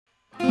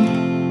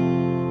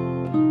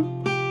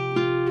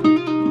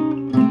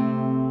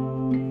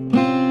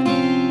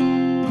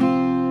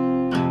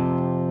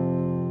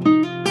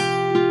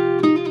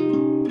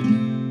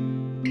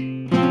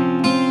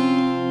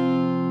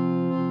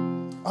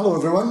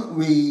everyone.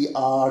 We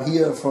are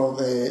here for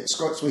the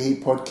Scots Way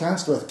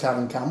podcast with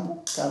Karen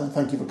Campbell. Karen,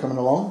 thank you for coming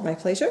along. My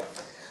pleasure.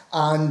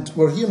 And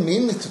we're here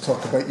mainly to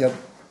talk about your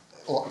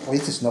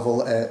latest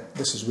novel,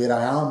 This Is Where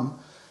I Am.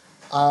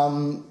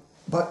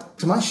 But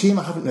to my shame,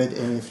 I haven't read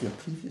any of your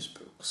previous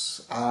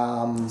books.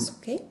 That's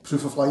okay.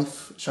 Proof of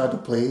Life, Shadow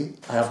Play,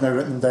 I have now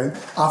written down,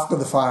 After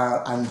the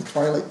Fire and The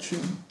Twilight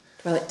Tune.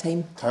 Twilight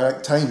Time.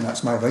 Twilight Time,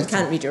 that's my writing. You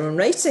can't read your own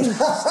writing.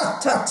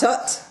 Tut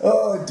tut.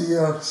 Oh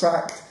dear,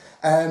 sacked.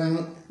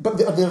 But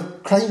are there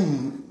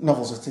crime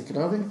novels, I take it,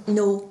 are they?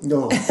 No.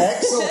 No.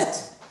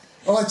 Excellent.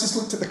 Well, I just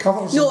looked at the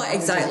covers. No,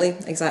 exactly.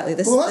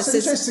 This, well, that's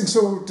this interesting.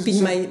 So,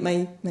 been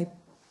my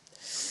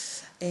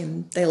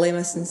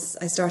dilemma since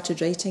I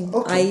started writing.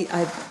 Okay.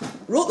 I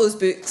wrote those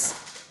books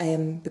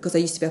because I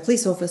used to be a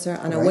police officer,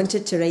 and I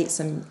wanted to write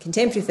some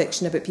contemporary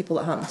fiction about people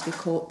that happened to be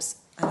cops.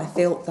 And I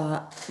felt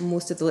that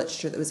most of the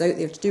literature that was out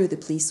there to do with the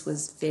police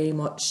was very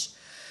much,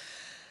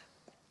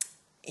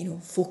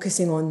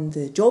 focusing on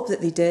the job that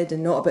they did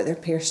and not about their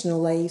personal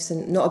lives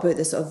and not about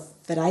the sort of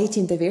variety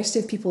and diversity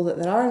of people that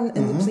there are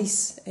in the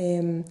police.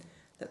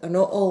 That they're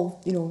not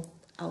all,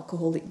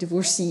 alcoholic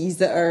divorcees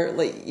that are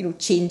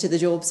chained to the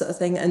job sort of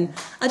thing. And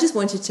I just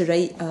wanted to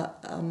write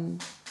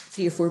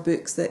 3 or 4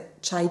 books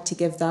that tried to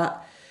give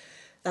that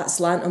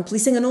slant on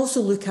policing and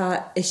also look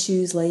at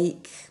issues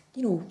like,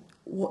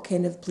 what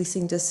kind of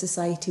policing does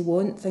society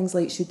want? Things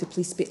like, should the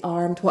police be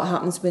armed? What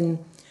happens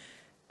when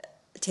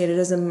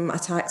terrorism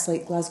attacks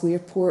like Glasgow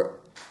Airport,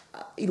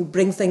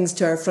 bring things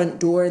to our front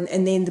door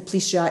and then the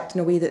police react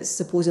in a way that's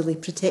supposedly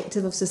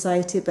protective of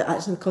society but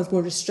actually becomes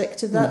more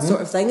restrictive, that sort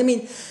of thing. I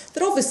mean,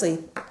 they're obviously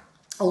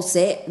all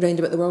set round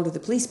about the world of the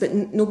police, but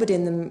nobody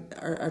in them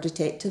are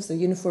detectives, they're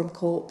uniformed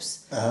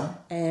cops.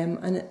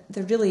 And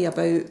they're really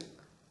about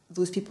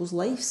those people's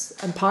lives.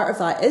 And part of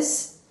that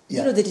is,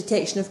 the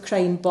detection of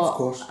crime,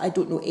 but I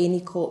don't know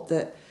any cop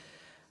that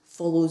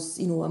follows,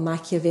 a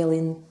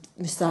Machiavellian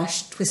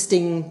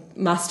moustache-twisting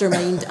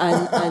mastermind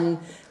and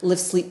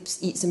lives, sleeps,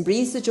 eats and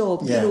breathes the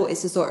job.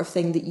 It's the sort of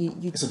thing that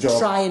you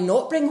try and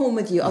not bring home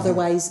with you,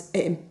 otherwise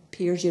it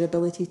impairs your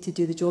ability to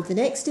do the job the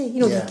next day,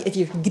 if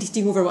you're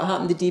greeting over what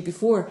happened the day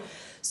before.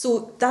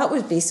 So that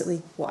was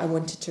basically what I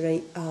wanted to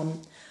write.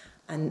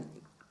 And,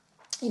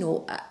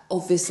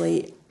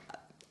 obviously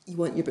you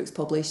want your books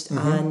published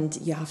and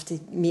you have to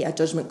make a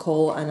judgment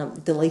call, and I'm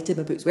delighted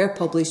my books were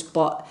published,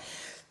 but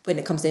when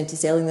it comes down to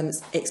selling them,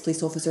 it's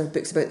ex-police officer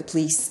books about the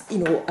police,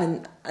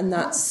 and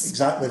that's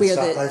exactly where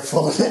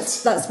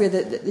that's where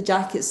the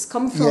jackets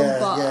come from.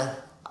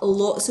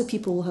 Lots of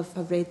people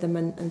have read them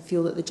and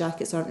feel that the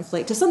jackets aren't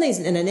reflective. Sometimes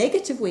in a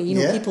negative way,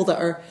 people that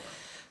are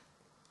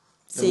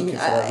saying,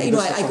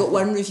 I got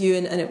one review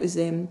and it was,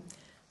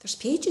 there's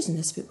pages in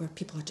this book where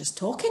people are just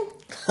talking.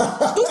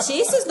 There's no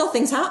chases,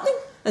 nothing's happening.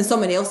 And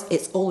someone else,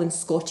 it's all in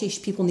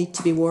Scottish, people need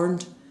to be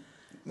warned.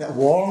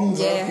 Warned?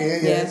 Okay,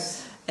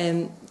 yes.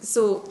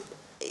 So,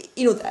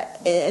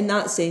 in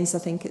that sense, I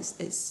think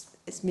it's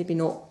maybe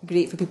not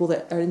great for people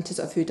that are into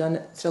sort of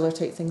whodunit thriller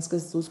type things,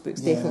 because those books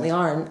definitely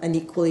are, and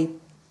equally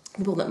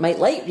people that might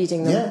like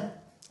reading them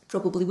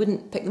probably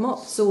wouldn't pick them up.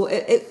 So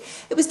it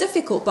was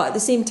difficult, but at the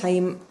same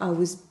time I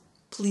was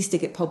pleased to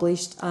get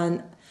published,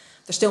 and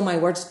they're still my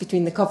words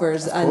between the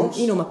covers, and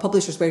my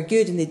publishers were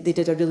good and they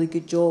did a really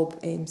good job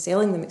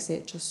selling them,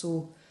 etc.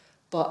 So,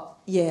 but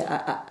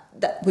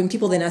when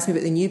people then ask me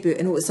about the new book,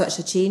 and it was such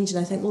a change, and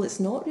I think, well, it's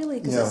not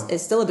really, because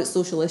it's still about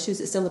social issues,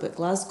 it's still about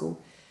Glasgow.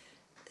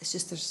 It's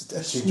just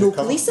there's no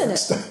police in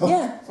it.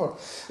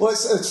 Well,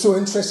 it's so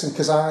interesting,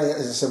 because I,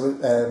 as I said,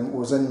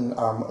 was in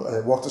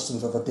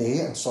Waterstones the other day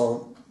and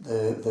saw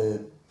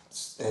the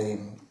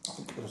I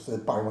think it was the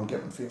buy one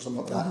get one free or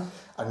something like that,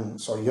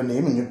 and saw your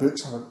name and your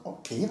books. I went,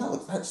 okay, that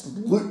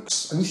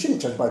looks, and you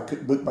shouldn't judge by a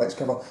book by its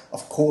cover,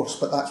 of course,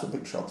 but that's what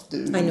bookshops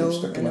do. I know.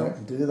 Stick them out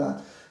and do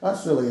that.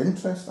 That's really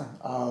interesting.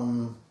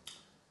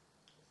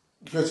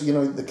 Because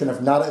the kind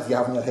of narrative you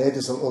have in your head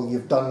is that, well,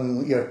 you've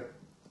done your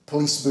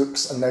police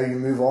books and now you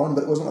move on,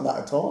 but it wasn't like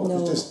that at all. No.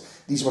 It was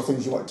just, these were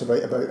things you wanted to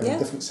write about in a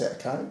different set of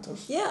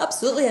characters. Yeah,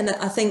 absolutely. And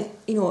I think,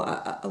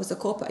 I was a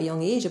cop at a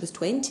young age. I was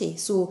 20,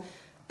 so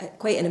at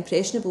quite an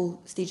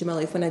impressionable stage of my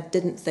life when I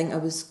didn't think I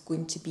was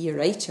going to be a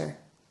writer.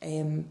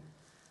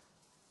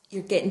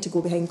 You're getting to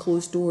go behind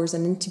closed doors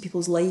and into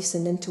people's lives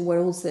and into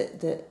worlds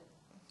that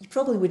you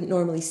probably wouldn't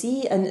normally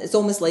see, and it's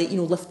almost like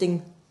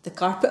lifting the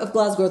carpet of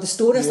Glasgow or the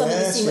store or something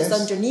and seeing what's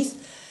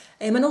underneath.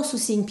 And also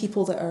seeing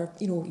people that are,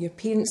 your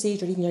parents'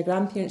 age or even your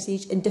grandparents'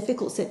 age in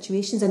difficult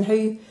situations, and how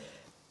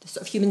the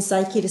sort of human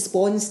psyche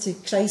responds to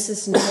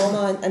crisis and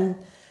trauma, and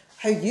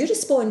how you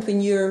respond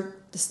when you're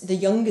the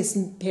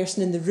youngest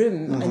person in the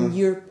room and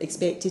you're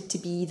expected to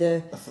be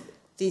the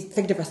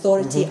figure of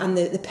authority and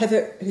the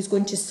pivot who's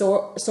going to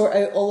sort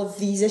out all of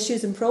these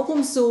issues and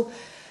problems. So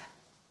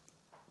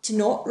to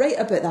not write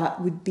about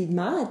that would be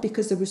mad,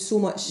 because there was so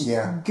much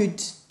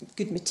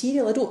good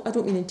material. I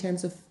don't mean in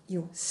terms of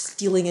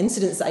stealing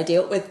incidents that I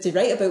dealt with to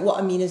write about. What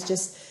I mean is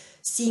just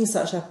seeing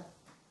such a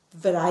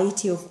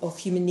variety of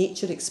human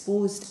nature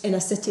exposed in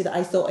a city that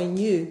I thought I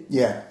knew.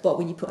 Yeah. But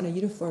when you put on a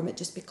uniform, it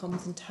just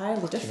becomes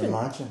entirely different. I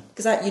can imagine.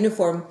 Because that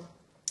uniform,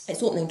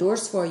 it's opening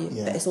doors for you,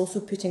 Yeah. but it's also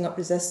putting up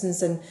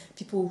resistance, and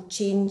people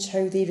change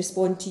how they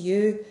respond to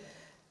you.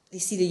 They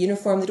see the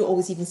uniform, they don't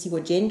always even see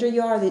what gender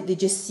you are, they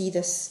just see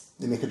this.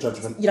 They make a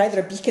judgment. You're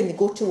either a beacon they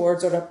go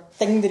towards or a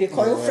thing they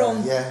recoil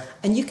from. Yeah.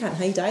 And you can't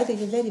hide either,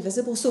 you're very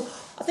visible. So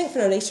I think for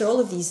a writer, all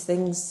of these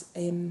things,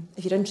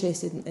 if you're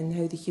interested in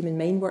how the human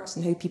mind works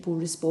and how people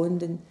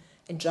respond in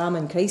drama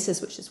and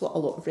crisis, which is what a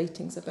lot of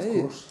writing's about,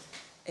 Of course.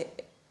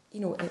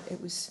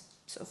 It was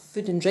sort of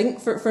food and drink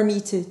for me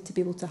to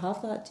be able to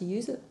have that, to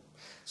use it.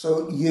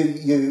 So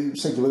you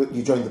said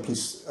you joined the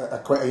police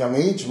at quite a young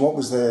age. What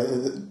was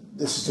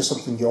this is just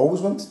something you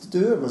always wanted to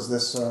do, or was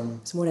this?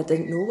 It's more I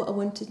didn't know what I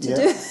wanted to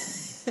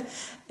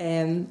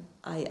do.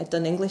 I had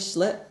done English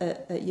Lit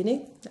at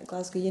uni, at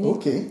Glasgow Uni.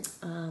 Okay.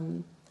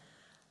 And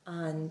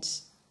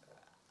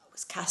I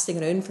was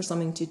casting around for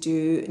something to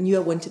do. I knew I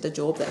wanted a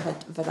job that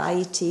had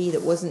variety,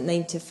 that wasn't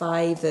 9 to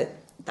 5, that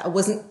I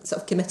wasn't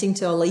sort of committing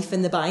to a life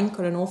in the bank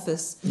or an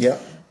office. Yeah.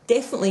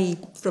 Definitely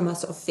from a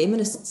sort of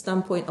feminist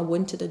standpoint, I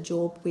wanted a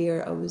job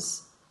where I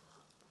was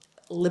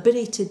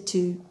liberated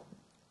to,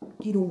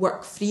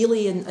 work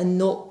freely and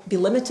not be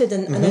limited.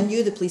 And I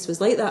knew the police was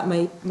like that.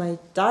 My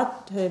dad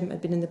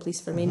had been in the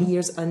police for many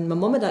years, and my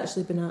mum had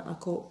actually been a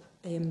cop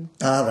when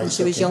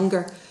she was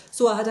younger.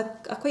 So I had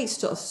a quite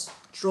sort of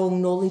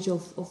strong knowledge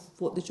of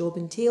what the job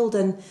entailed.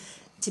 And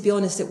to be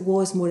honest, it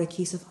was more a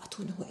case of, I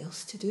don't know what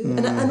else to do.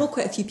 And I know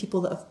quite a few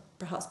people that have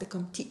perhaps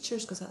become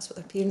teachers because that's what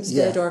their parents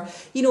did, or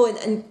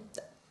and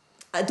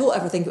I don't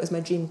ever think it was my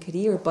dream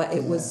career, but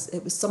it was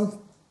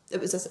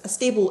a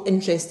stable,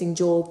 interesting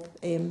job.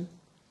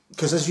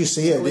 Because as you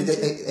say,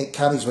 it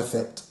carries with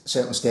it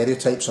certain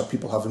stereotypes, or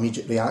people have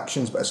immediate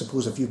reactions. But I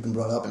suppose if you've been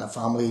brought up in a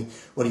family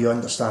where you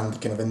understand the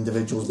kind of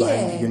individuals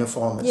behind the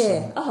uniform,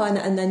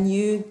 and I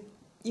knew,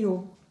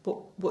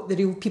 what the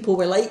real people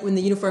were like when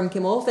the uniform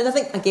came off. And I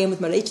think again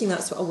with my writing,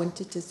 that's what I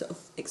wanted to sort of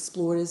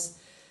explore is.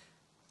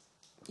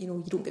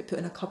 You don't get put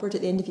in a cupboard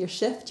at the end of your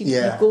shift. You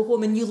go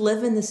home and you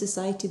live in the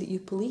society that you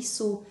police.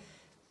 So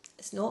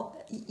it's not,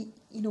 you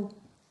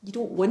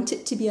don't want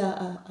it to be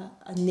a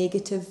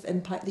negative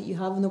impact that you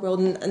have in the world.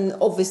 And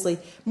obviously,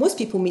 most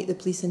people meet the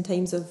police in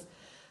times of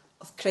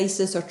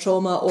crisis or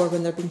trauma, or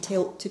when they're being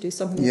told to do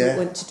something they don't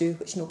want to do,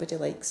 which nobody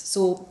likes.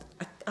 So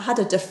I had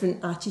a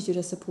different attitude,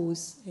 I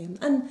suppose.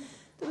 And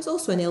there was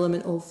also an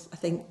element of, I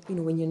think,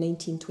 when you're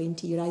 19,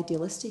 20, you're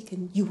idealistic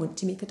and you want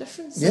to make a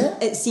difference. Yeah.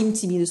 It seemed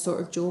to me the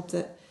sort of job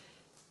that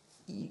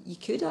you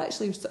could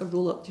actually sort of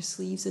roll up your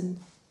sleeves and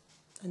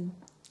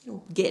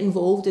get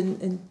involved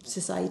in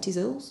society's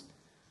ills.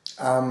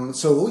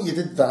 So you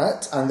did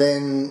that, and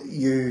then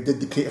you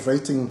did the creative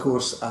writing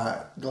course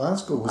at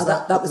Glasgow.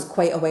 That was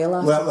quite a while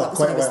after. Well,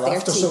 quite a while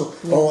after. So,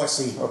 I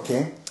see.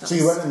 Okay. So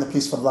you weren't in the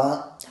police for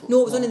that?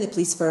 No, I was only in the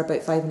police for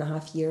about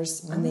 5.5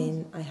 years, and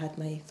then I had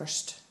my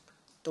first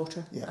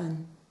daughter. Yeah.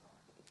 And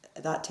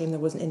at that time, there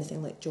wasn't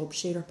anything like job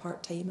share or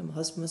part time, and my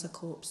husband was a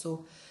cop,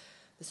 so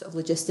the sort of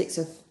logistics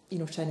of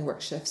trying to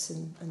work shifts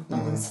and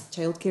balance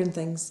childcare and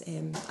things.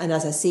 And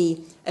as I say,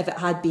 if it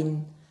had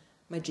been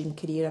my dream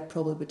career, I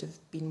probably would have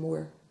been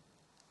more,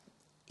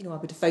 I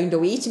would have found a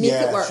way to make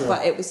it work, sure.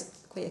 But it was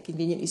quite a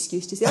convenient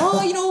excuse to say, well,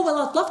 I'd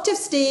love to have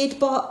stayed,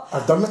 but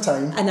I've done my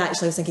time. And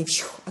actually I was thinking,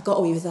 I got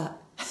away with that.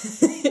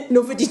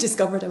 Nobody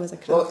discovered I was a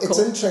crap cop. Well, it's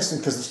interesting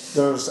because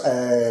there's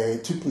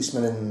 2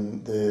 policemen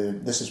in the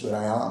This Is Where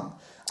I Am.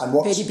 And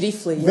very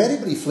briefly,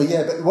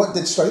 yeah. But what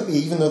did strike me,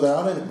 even though they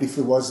are in it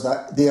briefly, was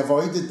that they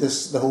avoided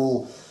the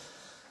whole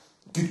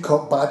good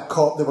cop, bad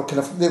cop. They were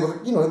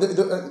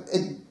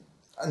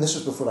and this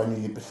was before I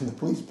knew you'd been in the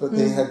police, but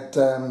they had,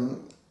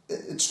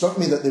 it struck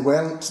me that they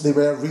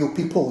were real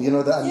people, and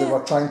they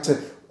were trying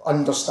to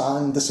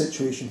understand the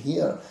situation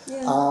here.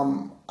 Yeah.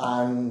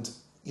 And,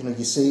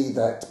 you say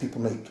that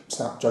people make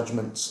snap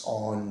judgments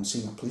on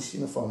seeing a police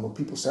uniform. Well,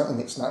 people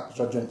certainly make snap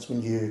judgments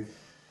when you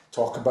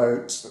talk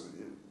about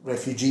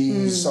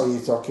refugees, or you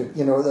talk,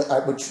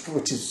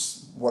 which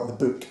is what the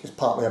book is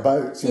partly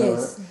about.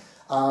 Yes.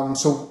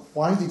 So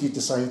why did you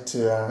decide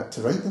to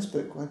write this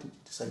book? Why did you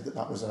decide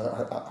that was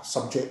a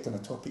subject and a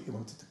topic you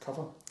wanted to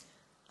cover?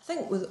 I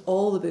think with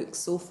all the books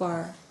so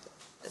far,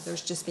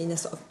 there's just been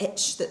this sort of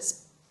itch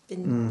that's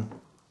been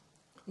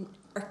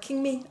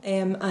irking me,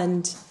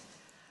 and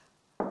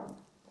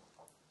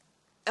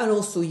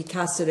also you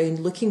cast around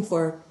looking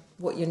for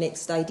what your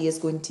next idea is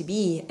going to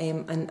be,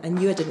 and I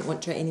knew I didn't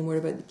want to write any more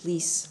about the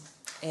police,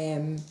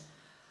 and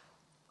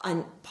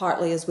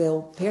partly as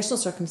well personal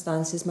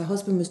circumstances. My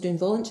husband was doing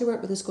voluntary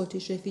work with the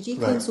Scottish Refugee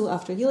Council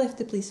after he left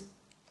the police,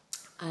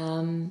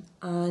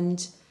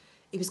 and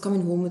he was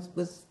coming home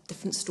with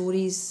different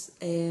stories.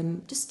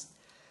 Just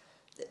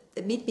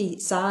it made me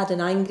sad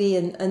and angry,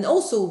 and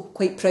also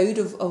quite proud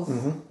of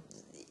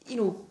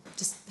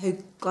just how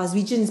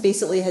Glaswegians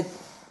basically had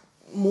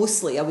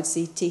mostly, I would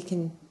say,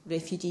 taken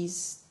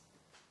refugees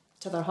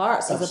to their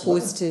hearts. Absolutely. As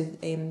opposed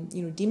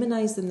to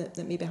demonise them, that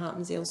maybe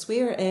happens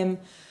elsewhere.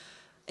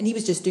 And he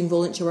was just doing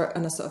voluntary work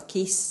on a sort of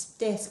case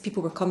desk.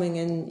 People were coming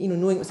in,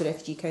 knowing it was a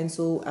refugee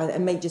council, and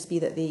it might just be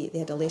that they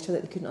had a letter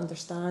that they couldn't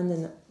understand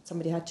and that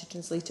somebody had to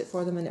translate it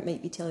for them, and it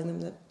might be telling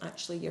them that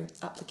actually your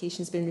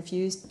application's been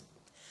refused.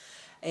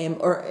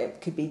 Or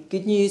it could be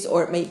good news,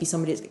 or it might be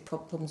somebody that's got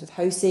problems with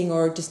housing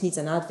or just needs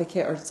an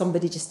advocate or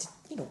somebody just to,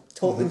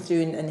 talk them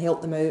through and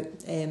help them out.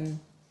 And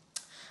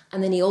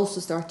then he also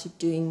started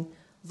doing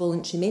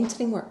voluntary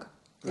mentoring work.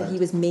 Right. He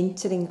was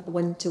mentoring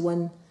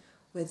one-to-one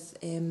with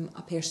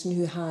a person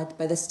who had,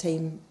 by this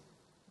time,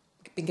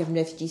 been given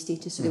refugee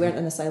status, so they weren't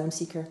an asylum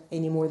seeker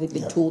anymore. They'd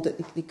been told that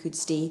they could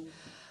stay.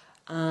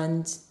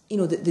 And,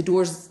 the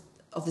doors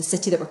of the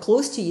city that were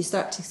closed to you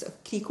start to sort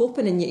of creak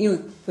open, and,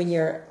 when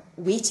you're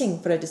waiting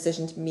for a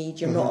decision to be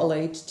made, you're not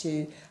allowed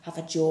to have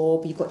a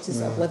job, you've got to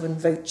sort of live on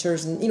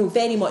vouchers and,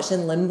 very much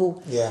in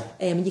limbo. Yeah.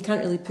 And you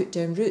can't really put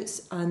down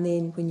roots. And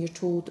then when you're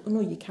told, oh no,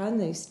 you can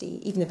now stay,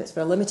 even if it's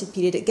for a limited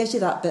period, it gives you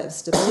that bit of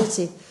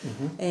stability.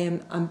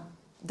 And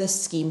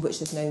this scheme,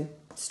 which is now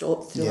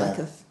stopped through lack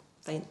of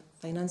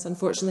finance,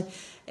 unfortunately,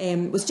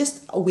 was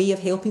just a way of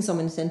helping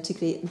someone to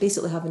integrate and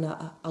basically having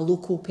a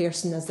local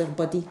person as their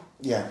buddy.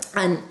 Yeah.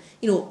 And,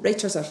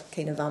 writers are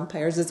kind of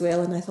vampires as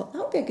well, and I thought that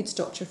would be a good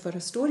structure for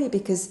a story,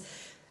 because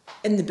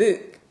in the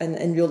book and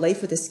in real life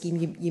with this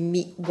scheme, you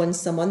meet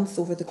once a month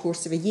over the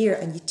course of a year,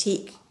 and you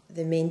take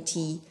the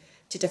mentee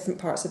to different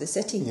parts of the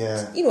city.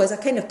 Yeah. As a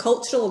kind of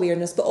cultural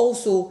awareness, but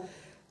also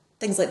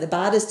things like the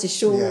Barras to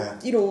show,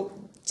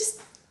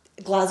 just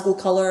Glasgow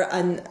colour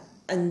and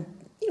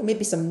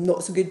maybe some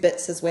not so good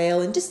bits as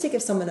well, and just to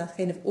give someone a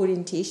kind of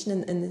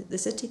orientation in the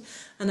city.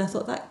 And I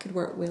thought that could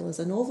work well as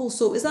a novel.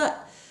 So it was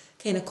that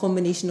kind of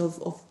combination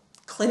of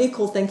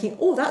clinical thinking,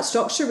 that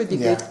structure would be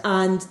good,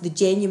 and the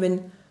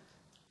genuine,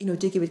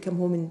 Dougie would come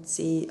home and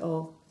say,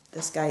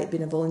 this guy had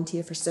been a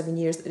volunteer for 7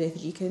 years at the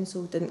Refugee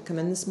Council, didn't come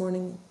in this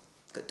morning,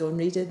 got Dawn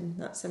raided, and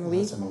that's him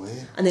away.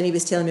 And then he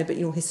was telling me about,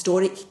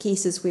 historic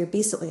cases where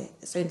basically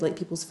it sounded like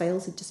people's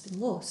files had just been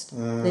lost.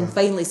 And then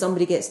finally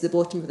somebody gets to the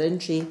bottom of their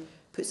entry,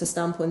 puts a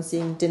stamp on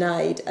saying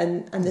denied,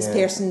 and this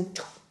person,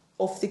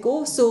 off they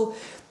go. So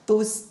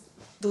those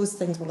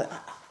things were like,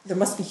 there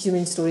must be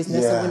human stories in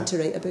this, I want to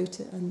write about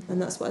it,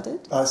 and that's what I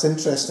did. It's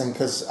interesting,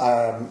 because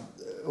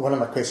one of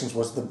my questions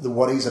was the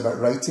worries about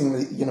writing,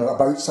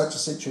 about such a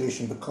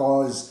situation,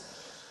 because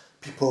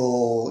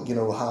people,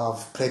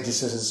 have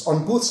prejudices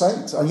on both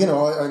sides, and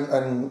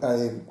and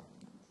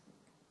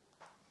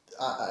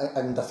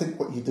I think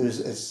what you do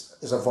is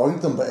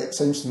avoid them. But it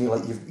sounds to me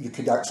like you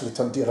could actually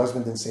turn to your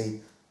husband and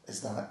say,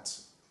 "Is that,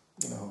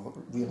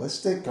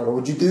 realistic?" Or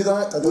would you do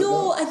that? I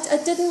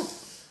didn't.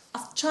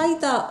 I've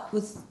tried that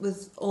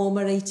with all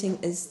my writing.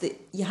 Is that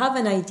you have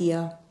an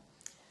idea,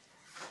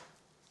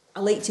 I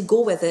like to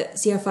go with it,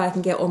 see how far I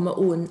can get on my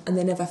own, and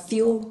then if I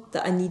feel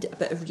that I need a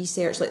bit of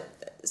research, like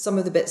some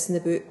of the bits in the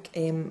book,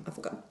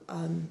 I've got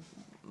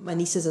my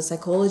niece is a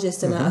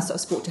psychologist, and I sort of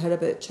spoke to her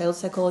about child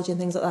psychology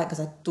and things like that, because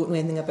I don't know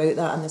anything about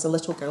that, and there's a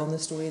little girl in the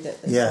story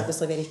that's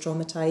obviously very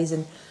traumatised,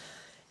 and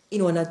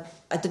and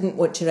I didn't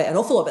want to write an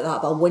awful lot about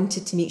that, but I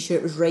wanted to make sure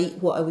it was right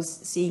what I was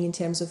seeing in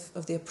terms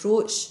of the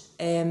approach,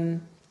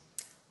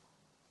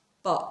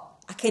 but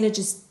I kind of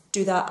just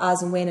do that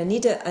as and when I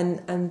need it.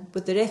 And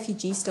with the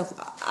refugee stuff,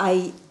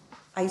 I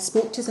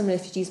spoke to some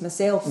refugees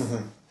myself,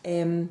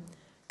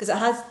 because it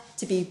has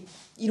to be,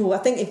 I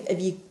think if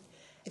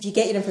you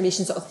get your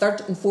information sort of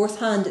third and fourth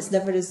hand, it's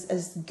never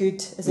as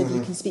good as if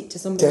you can speak to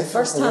somebody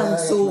first hand.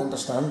 I can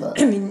understand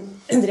that. I mean,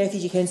 the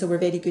Refugee Council were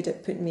very good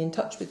at putting me in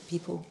touch with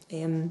people,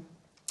 and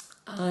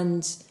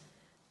I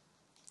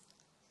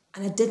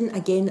didn't,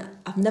 again,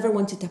 I've never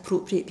wanted to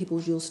appropriate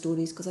people's real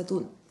stories, because I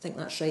don't think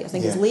that's right. I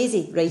think it's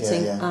lazy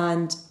writing,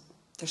 and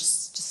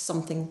there's just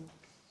something,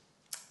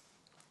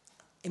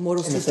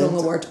 immoral is too strong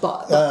a word,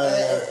 but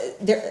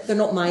they're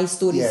not my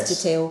stories to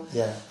tell.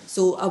 Yeah.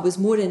 So I was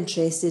more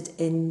interested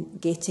in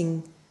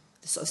getting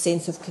the sort of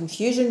sense of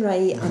confusion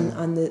right,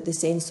 and the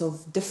sense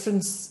of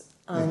difference,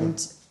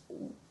 and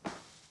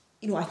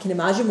I can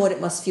imagine what it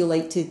must feel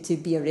like to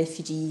be a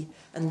refugee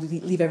and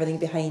leave everything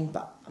behind,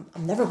 but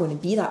I'm never going to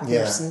be that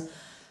person.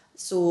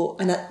 So,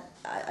 and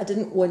I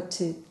didn't want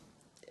to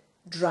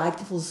drag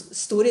people's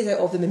stories out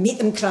of them and make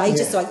them cry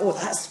just like,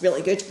 that's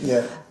really good.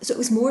 Yeah. So it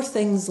was more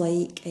things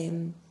like,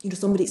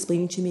 somebody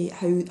explaining to me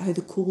how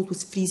the cold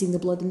was freezing the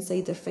blood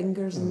inside their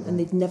fingers, and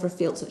they'd never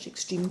felt such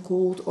extreme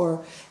cold,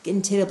 or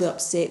getting terribly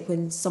upset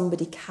when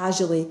somebody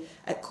casually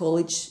at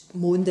college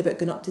moaned about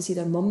going up to see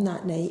their mum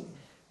that night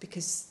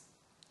because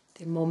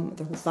their mum,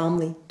 their whole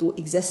family don't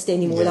exist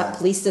anymore. That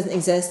place doesn't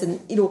exist,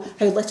 and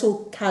how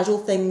little casual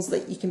things,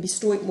 like you can be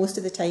stoic most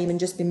of the time and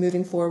just be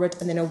moving forward,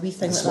 and then a wee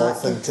thing like that, small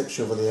thing tips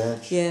you over the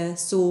edge. Yeah.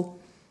 So,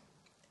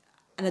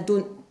 and I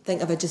don't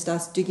think if I just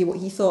asked Dougie what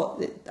he thought,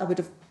 that I would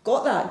have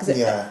got that,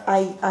 because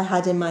I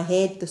had in my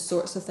head the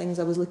sorts of things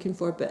I was looking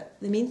for. But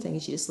the main thing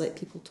is you just let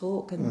people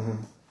talk,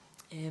 and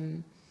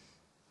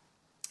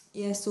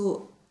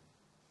So,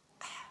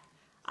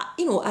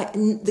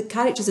 the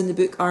characters in the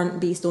book aren't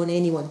based on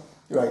anyone.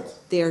 Right.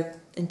 They're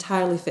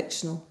entirely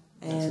fictional.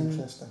 That's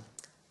interesting.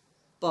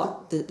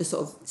 But the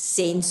sort of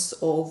sense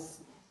of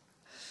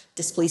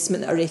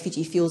displacement that a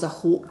refugee feels. I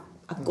hope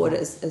I've got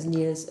it as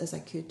near as I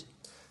could.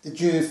 Did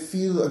you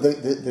feel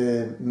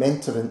the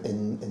mentor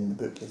in the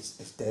book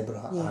is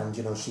Deborah,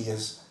 and she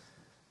is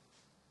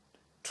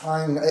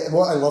trying.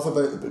 What I love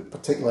about the book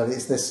particularly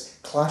is this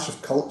clash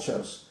of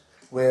cultures,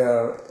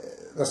 where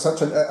there's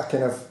such a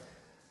kind of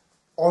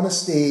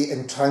honesty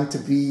in trying to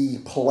be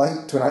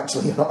polite when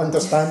actually you're not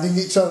understanding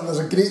each other. There's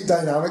a great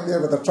dynamic there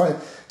where they're trying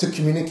to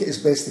communicate as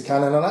best they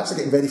can, and they're actually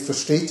getting very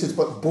frustrated,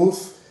 but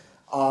both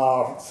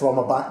are from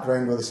a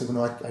background where they say, well,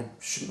 no, I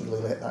shouldn't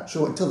really let that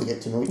show, until they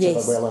get to know each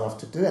other well enough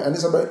to do it. And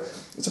it's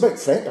about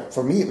friendship.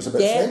 For me, it was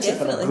about friendship,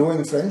 definitely. And a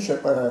growing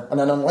friendship, and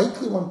an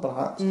unlikely one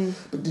perhaps.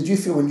 But did you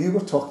feel when you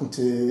were talking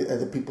to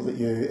the people that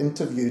you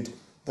interviewed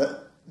that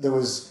there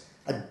was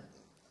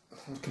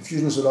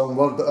confusion is the wrong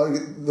word, but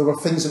there were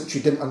things that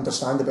you didn't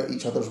understand about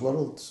each other's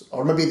worlds,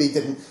 or maybe they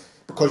didn't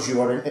because you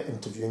were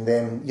interviewing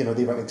them.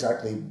 They weren't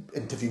exactly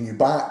interviewing you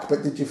back.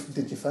 But did you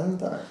find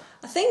that?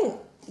 I think,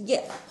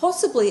 yeah,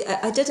 possibly.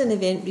 I did an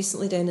event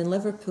recently down in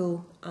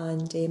Liverpool,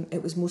 and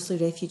it was mostly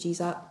refugees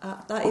at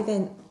that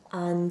event,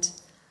 and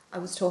I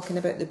was talking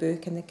about the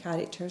book and the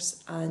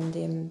characters,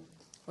 and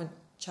one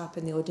chap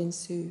in the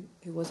audience who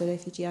was a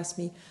refugee asked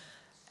me,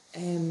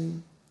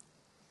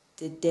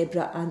 did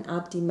Deborah and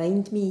Abdi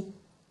mind me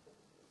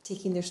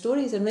taking their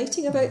stories and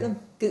writing about them?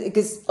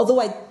 Because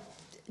although I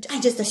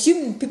just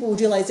assumed people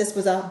would realise this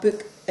was a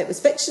book, it was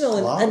fictional,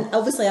 and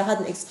obviously I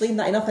hadn't explained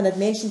that enough, and I'd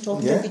mentioned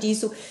talking to refugees,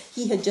 so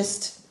he had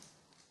just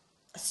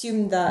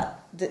assumed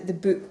that the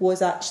book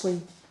was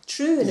actually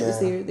true, and it was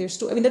their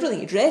story. I mean, I don't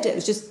think he'd read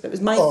it, it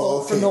was my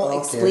fault for not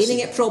explaining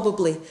it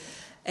probably.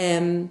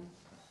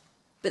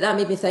 But that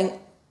made me think,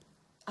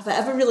 have I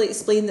ever really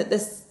explained that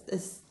this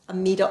is a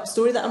made-up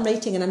story that I'm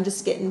writing, and I'm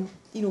just getting,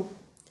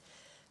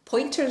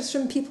 pointers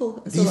from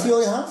people? Do you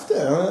feel you have to?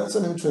 That's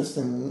an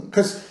interesting...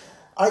 Because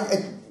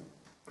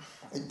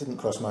it didn't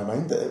cross my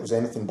mind that it was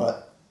anything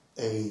but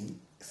a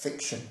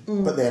fiction.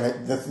 But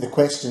then the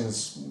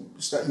questions,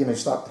 start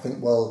to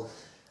think, well,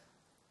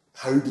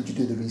 how did you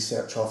do the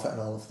research of it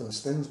and all of those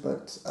things?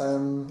 But I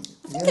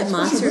think it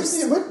matters.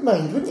 You would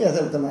mind, wouldn't you?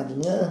 I would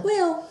imagine, yeah.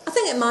 Well, I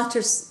think it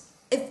matters.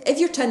 If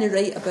you're trying to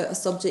write about a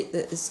subject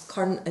that is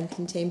current and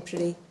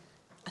contemporary,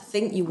 I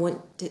think you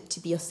want it to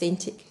be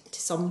authentic to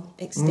some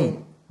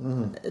extent.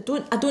 I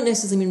don't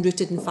necessarily mean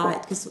rooted in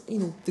fact, because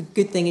the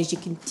good thing is you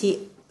can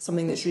take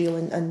something that's real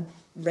and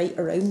write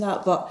around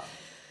that, but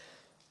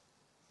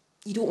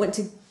you don't want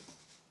to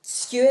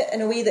skew it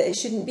in a way that it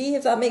shouldn't be,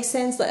 if that makes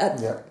sense. I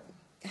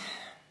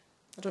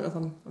don't know if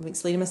I'm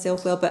explaining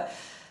myself well, but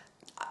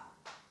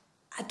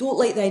I don't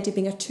like the idea of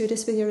being a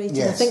tourist with your writing.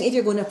 Yes. I think if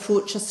you're going to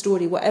approach a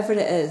story, whatever it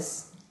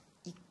is,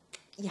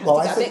 you have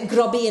to get a bit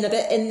grubby and a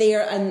bit in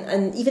there,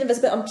 and even if it's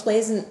a bit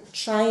unpleasant,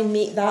 try and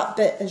make that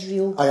bit as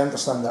real. I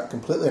understand that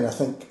completely, and I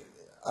think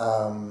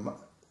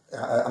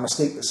a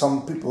mistake that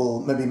some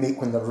people maybe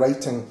make when they're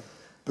writing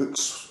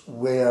books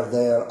where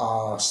there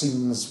are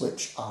scenes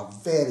which are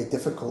very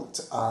difficult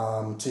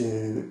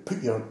to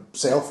put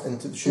yourself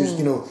into the shoes.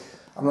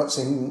 I'm not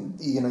saying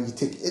you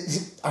take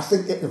it. I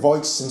think it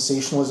avoids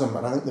sensationalism,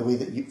 and I think the way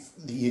that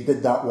you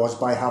did that was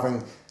by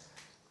having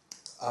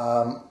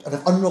kind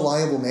of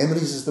unreliable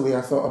memories is the way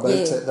I thought about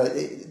it.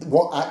 That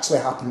what actually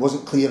happened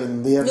wasn't clear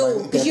in there.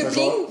 No, because your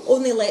brain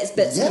only lets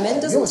bits come in,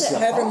 doesn't it?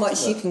 However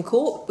much you can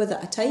cope with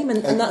at a time,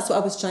 and that's what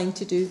I was trying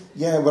to do.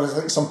 Yeah, whereas I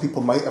think some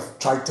people might have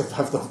tried to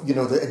have the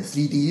the in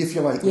 3D, if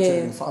you like, which would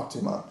have been far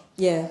too much.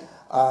 Yeah.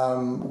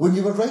 When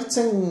you were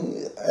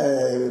writing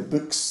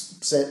books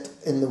set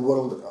in the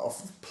world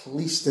of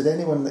police, did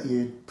anyone that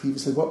you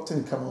previously worked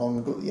in come along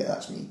and go, yeah,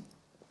 that's me?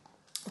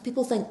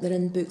 People think they're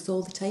in books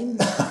all the time.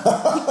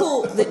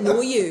 People that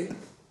know you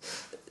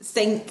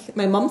think...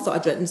 My mum thought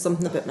I'd written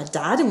something about my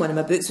dad in one of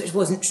my books, which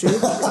wasn't true.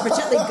 It was a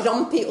particularly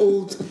grumpy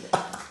old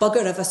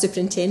bugger of a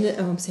superintendent,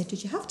 and Mum said,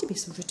 did you have to be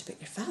so rude about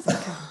your father,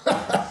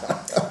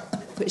 Carol?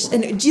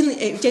 And it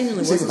genuinely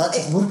wasn't.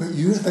 That's more about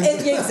you, I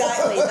think.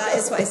 Exactly, that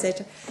is what I said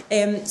to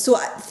her. So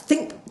I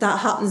think that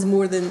happens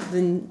more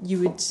than you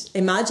would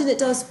imagine it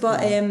does,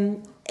 but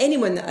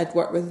anyone that I'd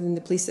worked with in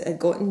the police that had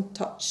got in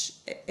touch,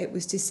 it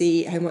was to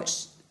say how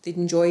much they'd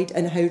enjoyed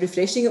and how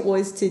refreshing it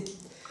was to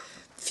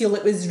feel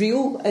it was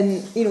real,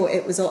 and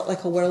it was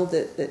like a world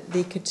that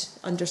they could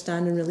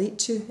understand and relate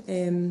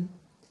to.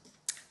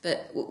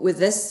 But with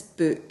this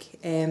book,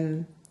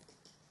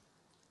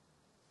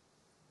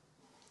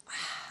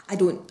 I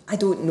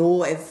don't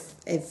know if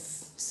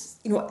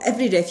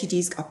every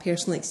refugee's got a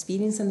personal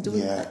experience, and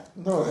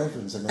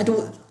everyone's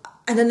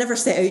and I never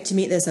set out to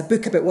make this a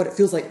book about what it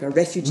feels like to be a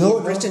refugee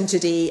in Britain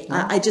today.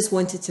 No. I just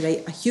wanted to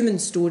write a human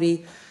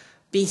story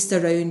based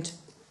around...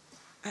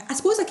 I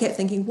suppose I kept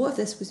thinking, what if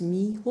this was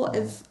me? What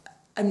if...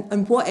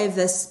 And what if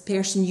this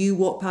person you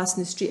walk past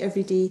in the street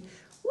every day,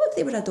 what if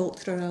they were a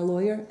doctor or a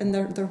lawyer in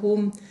their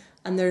home,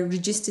 and they're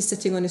reduced to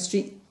sitting on a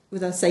street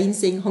with a sign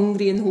saying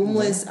hungry and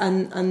homeless,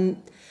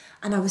 and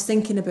I was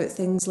thinking about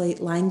things like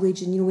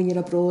language, and when you're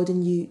abroad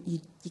and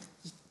you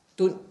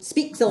don't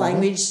speak the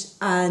language,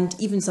 and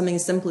even something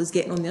as simple as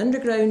getting on the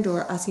underground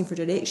or asking for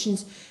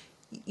directions,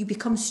 you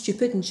become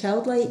stupid and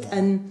childlike,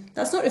 and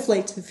that's not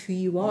reflective of who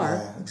you are.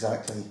 Yeah,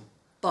 exactly.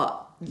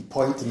 But you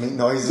point and make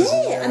noises.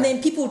 And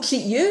then people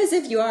treat you as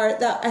if you are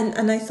that.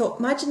 And I thought,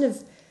 imagine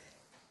if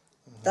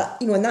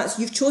that, and that's,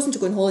 you've chosen to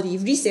go on holiday,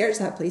 you've researched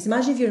that place.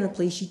 Imagine if you're in a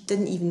place you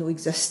didn't even know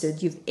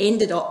existed. You've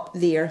ended up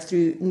there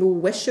through no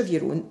wish of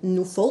your own,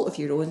 no fault of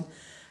your own.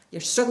 You're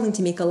struggling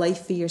to make a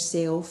life for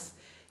yourself.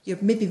 You're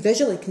maybe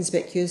visually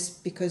conspicuous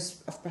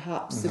because of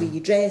perhaps the way you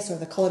dress or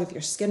the colour of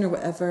your skin or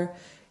whatever.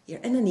 You're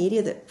in an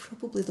area that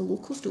probably the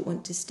locals don't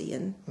want to stay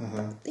in.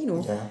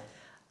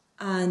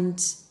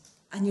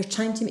 And you're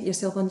trying to make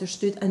yourself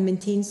understood and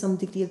maintain some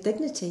degree of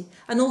dignity.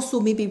 And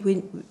also maybe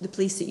when the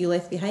place that you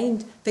left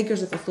behind,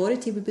 figures of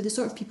authority would be the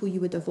sort of people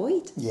you would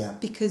avoid. Yeah.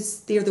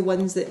 Because they're the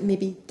ones that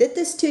maybe did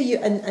this to you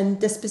and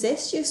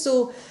dispossessed you.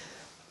 So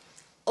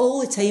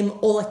all the time,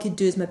 all I could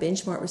do as my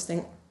benchmark was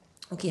think,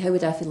 okay, how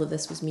would I feel if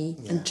this was me?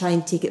 Yeah. And try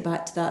and take it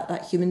back to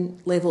that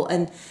human level.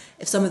 And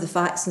if some of the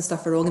facts and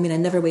stuff are wrong, I mean, I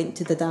never went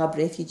to the Dadaab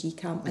refugee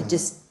camp. I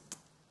just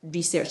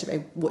researched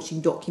about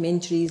watching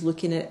documentaries,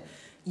 looking at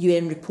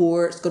UN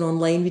reports, going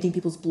online, reading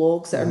people's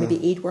blogs that are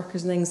maybe aid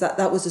workers and things.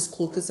 That was as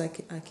close as I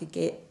could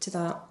get to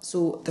that.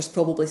 So there's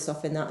probably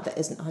stuff in that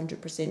isn't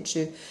 100%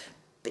 true.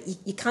 But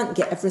you can't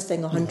get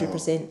everything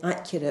 100%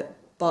 accurate.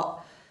 But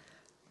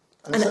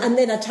and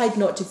then I tried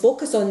not to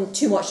focus on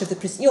too much of the...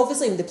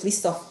 obviously with the police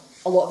stuff,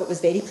 a lot of it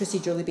was very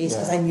procedurally based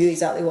because I knew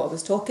exactly what I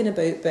was talking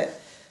about.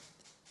 But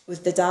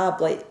with the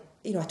Dadaab,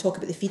 I talk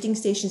about the feeding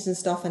stations and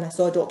stuff, and I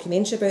saw a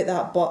documentary about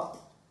that, but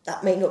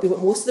that might not be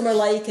what most of them are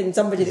like, and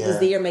somebody that was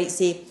there might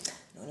say,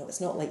 no, it's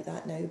not like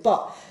that now.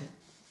 But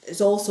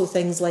there's also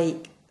things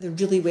like there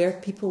really were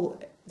people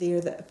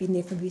there that have been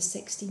there for maybe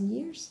 16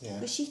 years.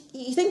 Yeah. Which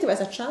you think of it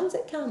as a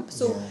transit camp.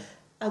 So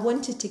I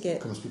wanted to get... It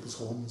becomes people's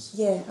homes.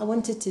 Yeah, I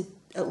wanted to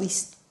at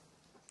least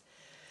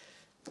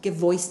give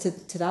voice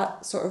to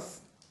that sort of,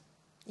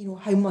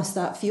 how must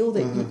that feel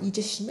that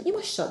you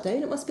must shut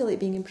down. It must be like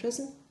being in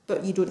prison,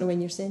 but you don't know when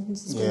your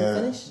sentence is going to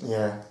finish.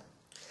 Yeah.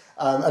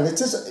 And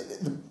it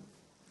is...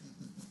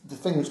 The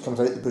thing which comes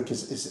out of the book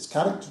is it's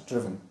character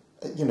driven.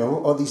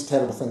 All these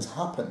terrible things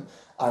happen,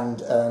 and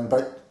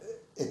but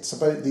it's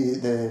about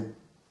the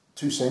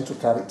two central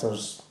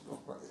characters,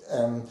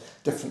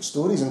 different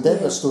stories, and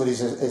Deborah's stories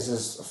is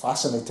as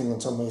fascinating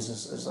in some ways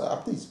as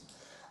Abdi's.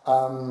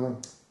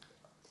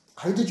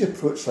 How did you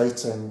approach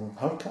writing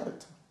her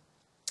character?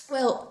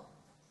 Well,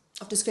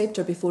 I've described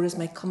her before as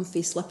my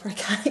comfy slipper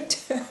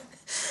character.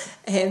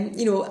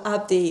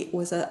 Abdi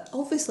was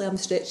obviously I'm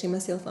stretching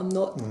myself. I'm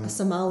not a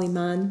Somali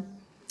man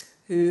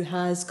who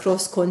has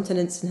crossed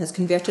continents and has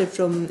converted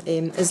from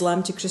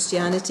Islam to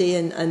Christianity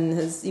and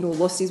has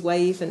lost his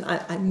wife, and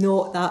I'm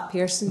not that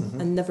person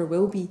and never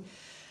will be.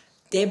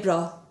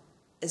 Deborah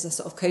is a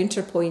sort of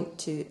counterpoint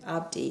to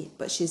Abdi,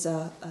 but she's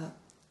a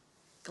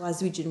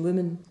Glaswegian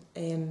woman,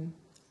 maybe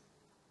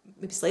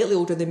slightly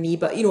older than me,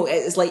 but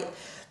it's like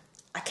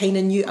I kind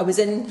of knew I was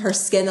in her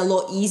skin a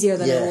lot easier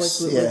than I was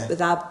with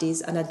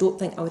Abdi's, and I don't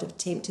think I would have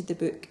attempted the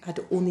book had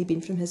it only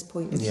been from his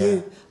point of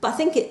view. But I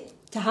think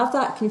to have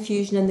that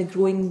confusion and the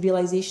growing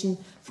realisation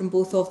from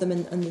both of them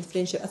and the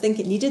friendship, I think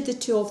it needed the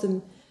two of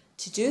them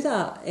to do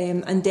that.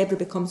 And Deborah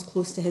becomes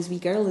close to his wee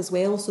girl as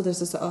well, so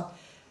there's a sort of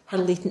her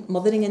latent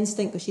mothering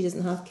instinct because she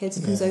doesn't have kids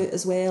comes out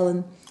as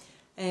well.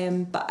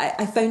 And but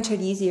I found her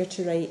easier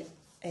to write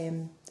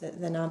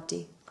than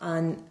Abdi,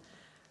 and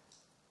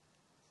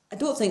I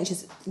don't think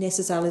she's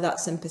necessarily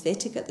that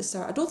sympathetic at the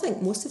start. I don't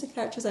think most of the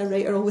characters I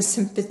write are always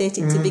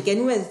sympathetic to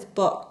begin with,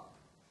 but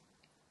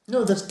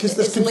no,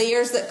 there's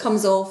layers that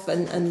comes off,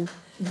 and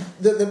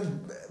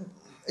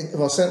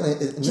well,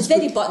 certainly she's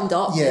very buttoned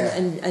up,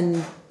 and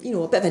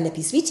a bit of a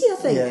nippy sweetie, I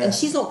think, and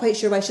she's not quite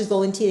sure why she's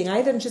volunteering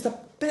either, and she's a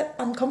bit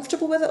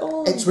uncomfortable with it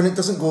all. It's when it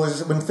doesn't go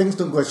when things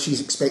don't go as she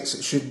expects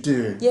it should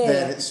do.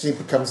 Then she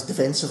becomes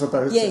defensive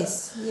about it.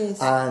 Yes,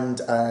 and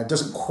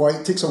doesn't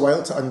quite takes a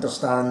while to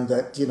understand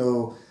that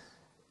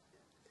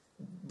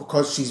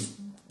because she's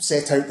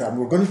set out that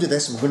we're going to do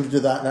this and we're going to do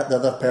that, and the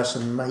other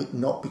person might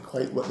not be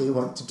quite what they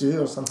want to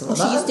do or something like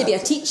that. She used to be a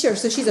teacher,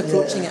 so she's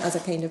approaching it as a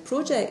kind of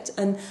project,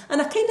 and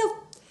I kind of...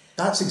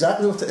 That's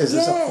exactly what it is,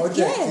 it's a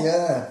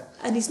project,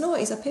 And he's not,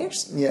 he's a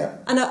person. Yeah.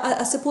 And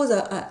I suppose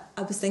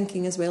I was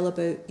thinking as well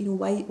about,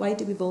 why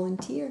do we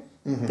volunteer?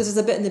 Because there's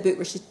a bit in the book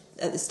where she,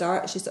 at the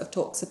start, she sort of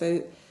talks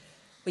about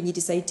when you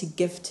decide to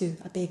give to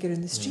a beggar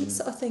in the street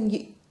sort of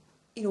thing,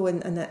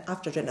 and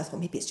after I thought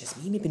maybe it's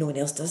just me, maybe no one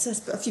else does this,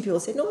 but a few people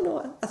said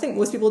no, I think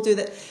most people do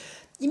that.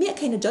 You make a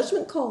kind of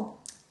judgment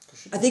call.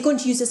 Are they going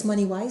to use this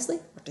money wisely,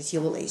 or does he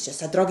look like he's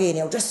just a druggie and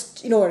he'll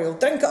just or he'll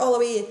drink it all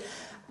away?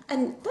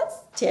 And that's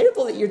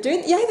terrible that you're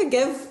doing. You either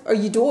give or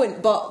you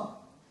don't. But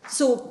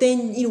so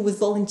then with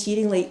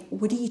volunteering, like,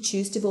 what do you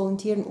choose to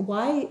volunteer, and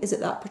why is it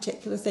that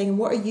particular thing, and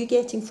what are you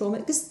getting from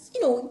it? Because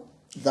you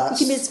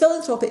can be as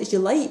philanthropic as you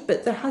like,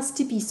 but there has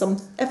to be some...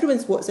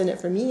 Everyone's what's in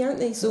it for me, aren't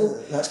they? So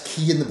that's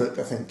key in the book,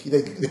 I think.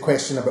 The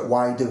question about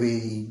why do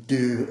we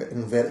do,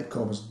 in inverted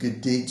commas,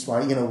 good deeds?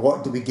 Why,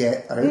 what do we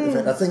get out of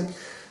it? I think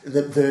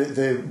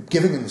the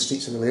giving in the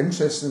streets are really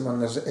interesting.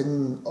 And there's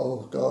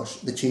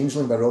The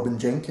Changeling by Robin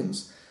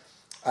Jenkins.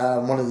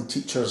 One of the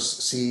teachers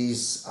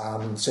sees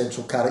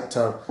central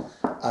character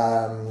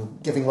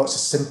giving lots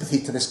of sympathy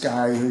to this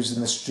guy who's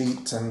in the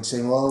street and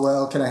saying,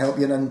 well, can I help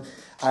you? And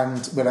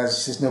whereas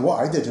he says, no, what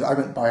I did, I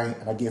went by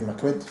and I gave him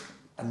 £1.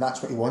 And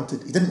that's what he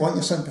wanted. He didn't want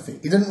your sympathy.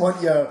 He didn't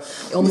want your...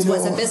 He almost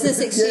wants a business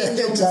exchange.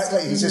 Yeah,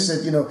 exactly. He just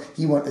said,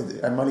 he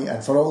wanted money.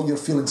 And for all you're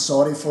feeling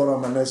sorry for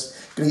him and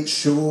this great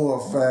show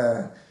of...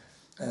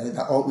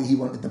 that he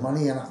wanted the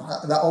money, and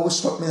that always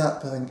struck me.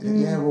 That I think,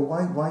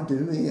 why do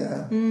we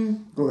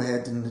go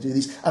ahead and do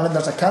these? And then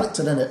there's a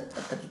character in it,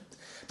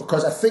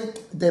 because I think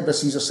Deborah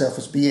sees herself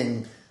as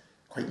being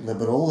quite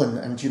liberal and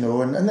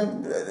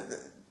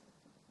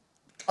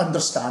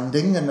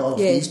understanding and all of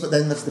these, but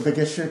then there's the big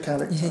issue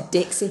character,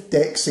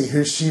 Dexy,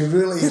 who she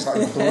really is like, I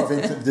don't have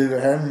anything to do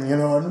with him,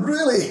 and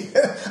really,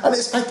 and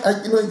it's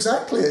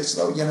exactly, it's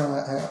like,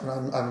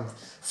 I'm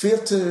fair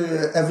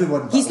to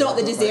everyone. He's not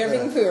the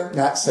deserving poor.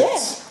 That's it.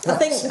 Yeah,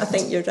 I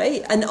think you're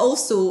right. And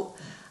also,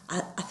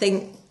 I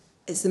think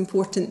it's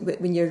important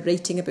when you're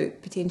writing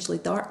about potentially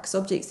dark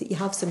subjects that you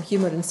have some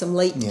humour and some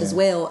light as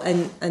well.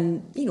 And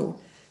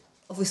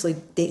obviously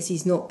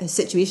his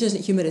situation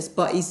isn't humorous,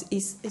 but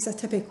he's a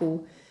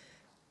typical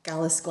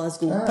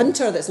Glasgow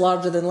punter that's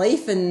larger than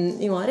life, and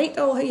alright,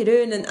 how you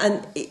doing?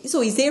 And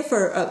so he's there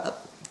for a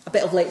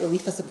bit of light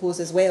relief, I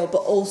suppose, as well. But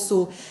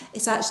also,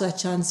 it's actually a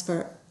chance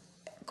for.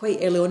 Quite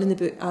early on in the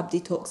book, Abdi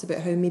talks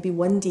about how maybe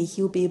one day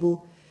he'll be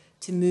able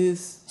to move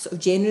sort of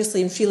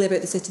generously and freely about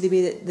the city the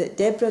way that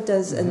Deborah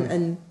does,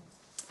 and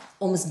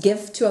almost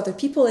give to other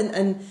people.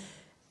 And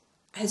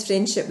his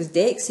friendship with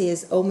Dexy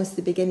is almost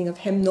the beginning of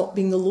him not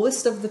being the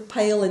lowest of the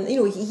pile. And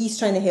he's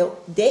trying to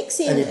help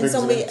Dexy in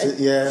some way.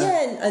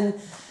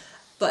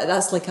 But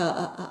that's like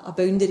a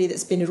boundary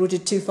that's been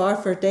eroded too far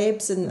for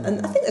Debs,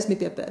 and I think there's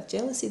maybe a bit of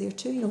jealousy there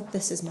too.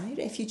 This is my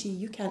refugee,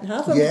 you can't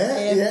have him.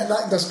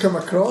 That does come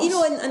across.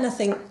 And I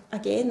think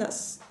again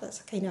that's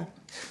a kind of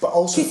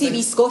toothy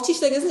wee Scottish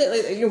thing, isn't it?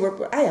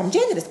 Like I am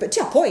generous, but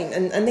to a point,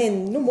 and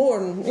then no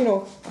more. And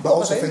But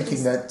also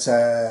thinking that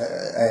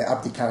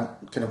Abdi can't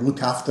kind of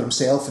look after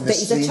himself in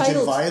this strange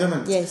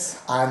environment,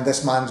 and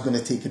this man's going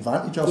to take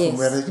advantage of him.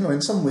 Whereas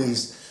in some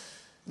ways,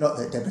 not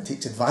that Deborah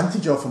takes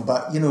advantage of him,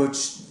 but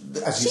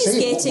as you she's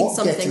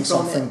say, getting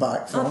something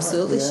back from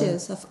Absolutely, it. she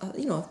is. A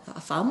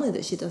family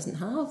that she doesn't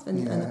have,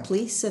 and a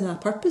place and a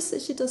purpose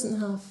that she doesn't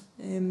have.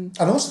 And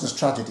also there's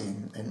tragedy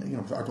in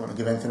I don't want to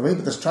give anything away,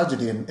 but there's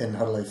tragedy in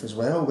her life as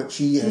well, which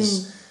she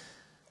is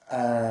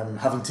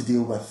having to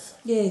deal with.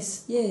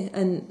 Yes,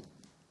 and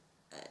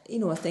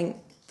I think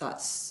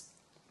that's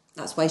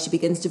why she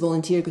begins to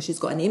volunteer, because she's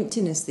got an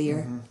emptiness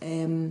there.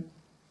 And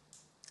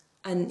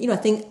I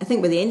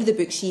think by the end of the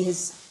book she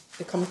has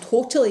become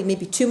totally,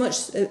 maybe too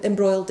much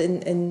embroiled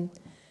in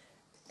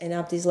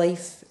Abdi's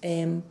life,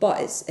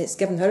 but it's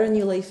given her a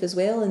new life as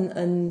well,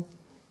 and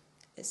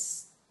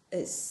it's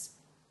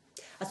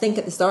I think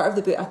at the start of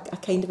the book I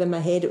kind of in my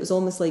head it was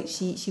almost like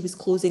she was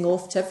closing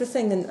off to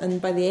everything,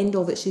 and by the end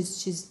of it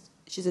she's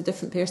a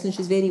different person.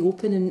 She's very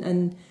open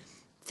and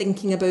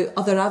thinking about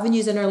other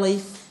avenues in her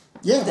life.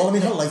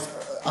 Her life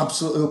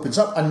absolutely opens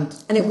up, and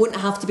it wouldn't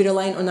have to be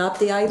reliant on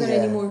Abdi either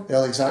anymore.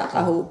 Well, exactly.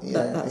 I hope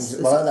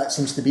that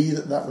seems to be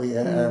that way.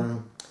 I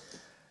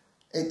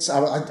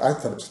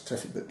thought it was a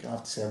terrific book. I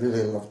have to say, I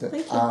really loved it.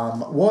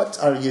 What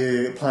are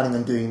you planning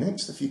on doing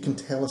next? If you can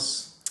tell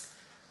us.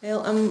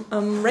 Well,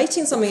 I'm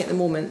writing something at the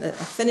moment. I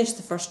finished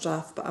the first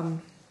draft, but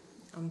I'm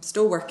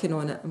still working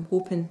on it. I'm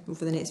hoping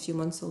over the next few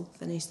months I'll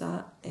finish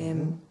that.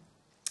 And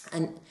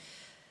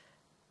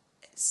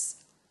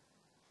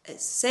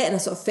it's set in a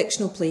sort of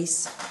fictional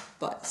place,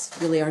 but it's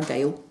really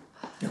Argyll.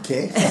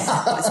 Okay.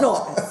 It's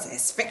not.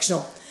 It's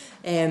fictional.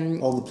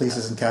 All the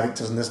places and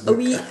characters in this book.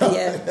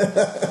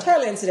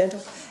 Entirely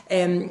incidental.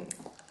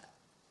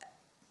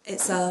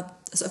 It's a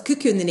sort of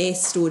cuckoo in the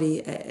nest story.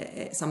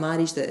 It's a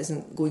marriage that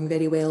isn't going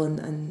very well,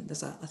 and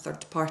there's a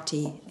third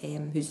party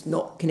who's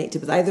not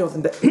connected with either of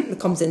them, but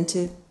comes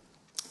into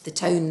the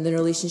town and the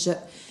relationship.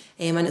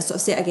 And it's sort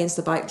of set against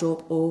the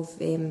backdrop of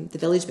the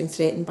village being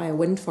threatened by a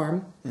wind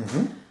farm.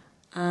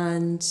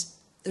 And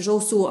there's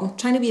also, I'm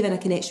trying to weave in a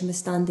connection with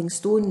Standing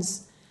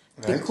Stones,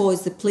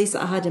 because the place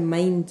that I had in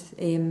mind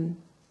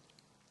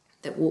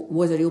that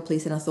was a real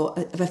place, and I thought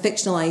if I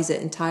fictionalise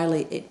it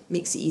entirely, it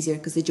makes it easier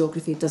because the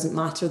geography doesn't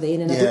matter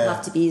then, and I don't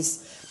have to be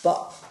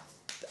but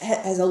it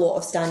has a lot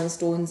of standing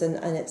stones, and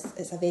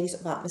it's a very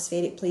sort of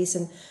atmospheric place,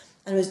 and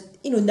it was,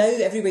 now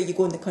everywhere you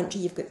go in the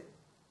country you've got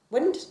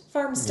wind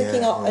farms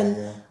sticking up,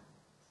 and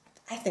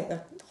I think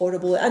they're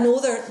horrible. I know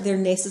they're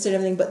necessary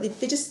and everything, but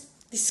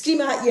they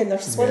scream at you and they're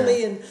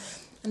swirly,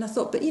 and I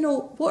thought, but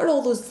what are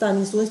all those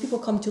standing stones people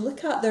come to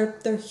look at?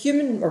 They're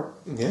human, or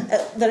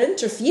they're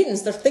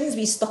interference. They're things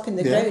we stuck in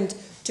the ground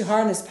to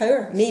harness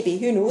power. Maybe,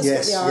 who knows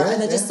what they are?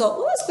 And I just thought,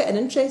 well, that's quite an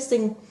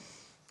interesting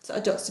sort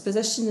of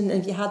juxtaposition. And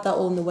if you had that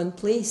all in the one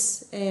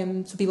place,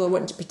 so people are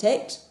wanting to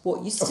protect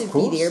what used to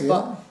be there,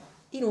 but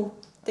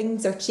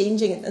things are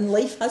changing and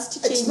life has to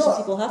change and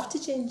people have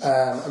to change.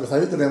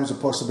 Without the realms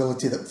of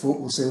possibility that folk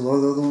will say,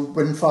 oh, the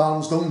wind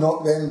farms, don't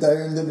knock them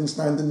down, they've been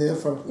standing there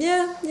for...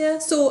 Yeah.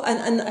 So,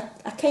 and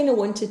I kind of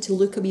wanted to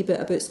look a wee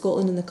bit about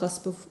Scotland on the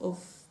cusp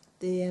of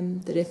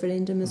the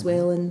referendum as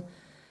well, and,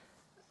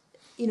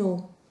 you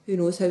know, who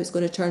knows how it's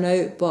going to turn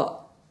out,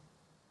 but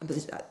I'm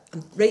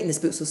writing this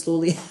book so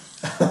slowly.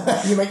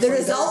 The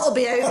result will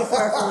be out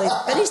before I fully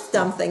finish the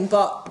damn thing,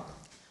 but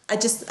I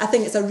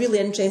think it's a really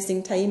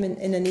interesting time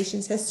in a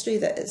nation's history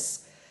that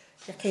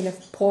you're kind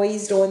of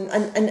poised on,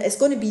 and it's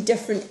going to be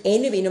different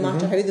anyway, no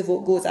matter how the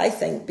vote goes, I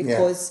think,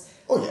 because...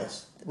 Yeah. Oh,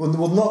 yes.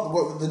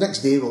 The next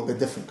day will be a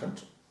different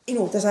country. You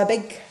know, there's a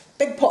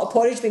big pot of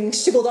porridge being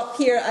sugared up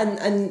here,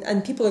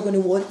 and people are going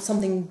to want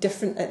something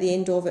different at the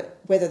end of it,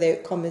 whether the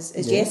outcome is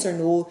yes or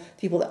no.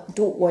 People that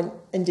don't want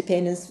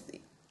independence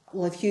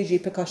will have huge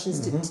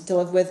repercussions to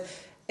live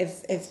with.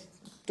 If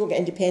don't get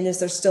independence,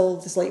 there's still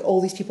just like all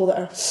these people that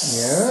are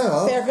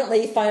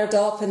fervently fired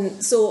up,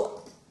 and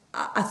so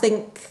I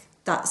think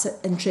that's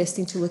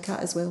interesting to look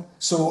at as well.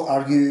 So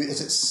is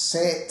it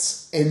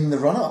set in the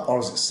run-up, or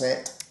is it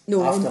set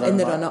after in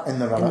the run-up? In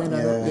the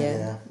run-up,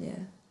 yeah.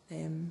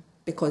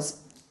 Because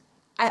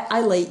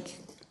I like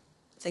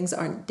things that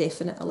aren't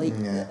definite.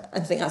 I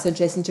think that's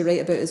interesting to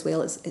write about as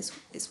well.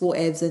 It's what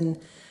ifs, and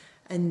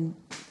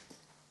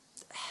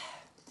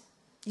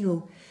you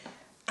know,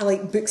 I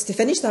like books to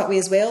finish that way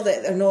as well.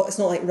 That it's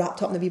not like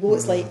wrapped up in the wee bow.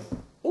 It's like,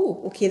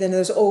 oh, okay, then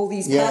there's all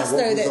these paths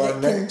now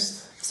that can.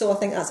 So I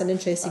think that's an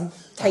interesting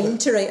time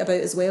to write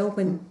about as well.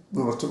 When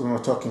we were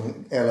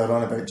talking earlier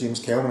on about James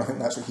Kelman, I think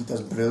that's what he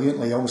does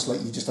brilliantly. Almost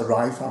like you just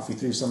arrive halfway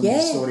through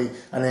somebody's story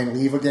and then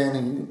leave again,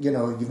 and you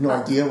know you've no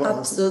idea what.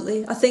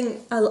 Absolutely, I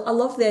think I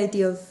love the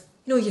idea of,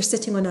 you know, you're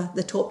sitting on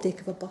the top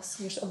deck of a bus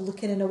and you're sort of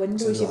looking in a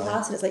window as you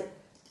pass, and it's like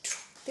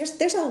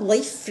there's a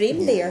life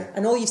frame there,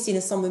 and all you've seen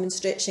is some woman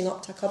stretching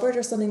up to a cupboard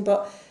or something.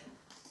 But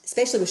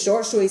especially with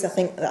short stories, I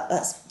think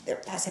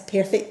that's a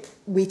perfect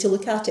way to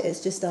look at it.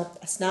 It's just a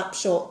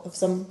snapshot of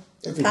some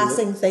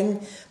passing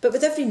thing. But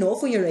with every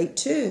novel you write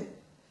too,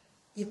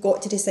 you've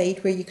got to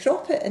decide where you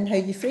crop it and how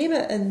you frame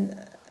it.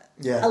 And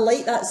I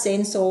like that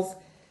sense of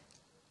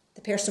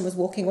the person was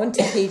walking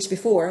onto the page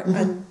before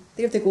and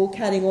there they go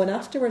carrying on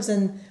afterwards.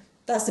 And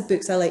that's the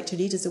books I like to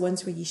read, is the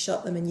ones where you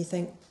shut them and you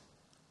think,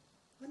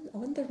 I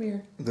wonder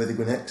where they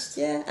go next.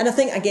 Yeah, and I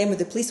think again with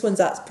the police ones,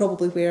 that's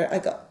probably where I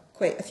got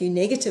quite a few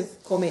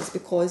negative comments,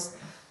 because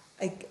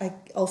I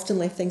often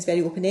left things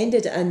very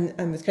open-ended,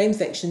 and with crime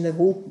fiction the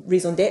whole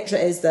raison d'etre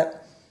is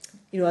that,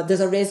 you know,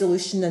 there's a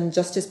resolution and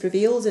justice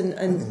prevails, and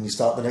then you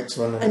start the next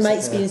one, and my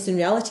experience in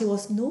reality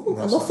was an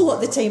awful lot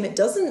of the time it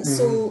doesn't.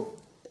 So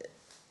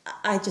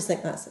I just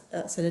think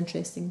that's an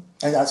interesting...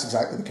 And that's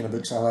exactly the kind of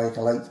books I like.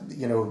 I like,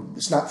 you know,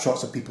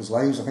 snapshots of people's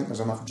lives. I think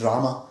there's enough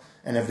drama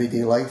in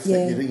everyday life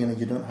that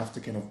you don't have to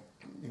kind of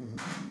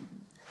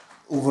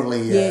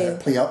overly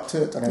play up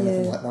to it or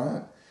anything like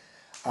that.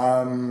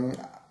 And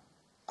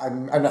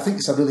I think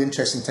it's a really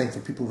interesting time for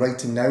people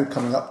writing now,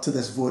 coming up to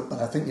this vote. But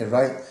I think you're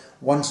right.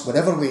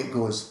 Whatever way it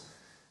goes,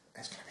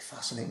 it's going to be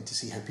fascinating to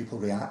see how people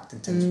react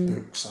in terms of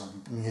books or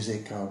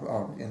music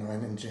or you know,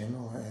 in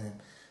general,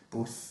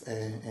 both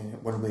in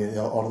one way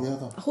or the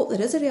other. I hope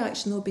there is a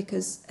reaction though,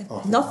 because if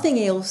nothing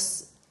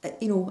else.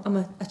 You know, I'm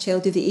a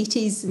child of the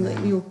 80s, and like,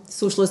 you know,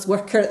 socialist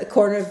worker at the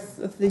corner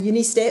of the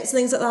uni steps and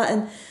things like that,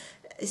 and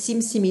it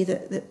seems to me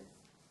that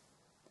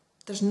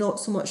there's not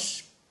so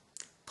much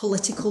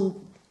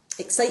political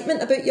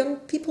excitement about young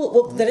people.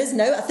 Well, there is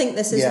now. I think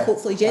this is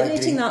hopefully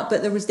generating that,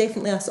 but there was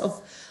definitely a sort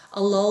of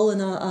a lull,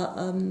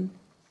 and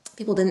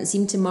people didn't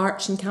seem to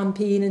march and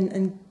campaign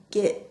and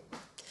get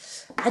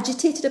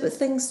agitated about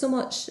things so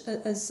much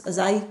as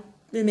I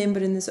remember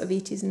in the sort of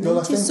 80s and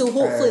 90s. So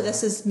hopefully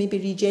this is maybe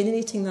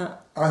regenerating that.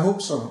 I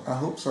hope so.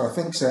 I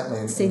think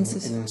certainly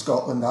in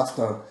Scotland,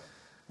 after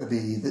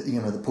maybe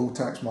the poll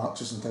tax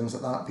marches and things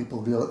like that,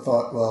 people really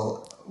thought,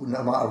 well,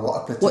 no matter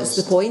what I protest, what's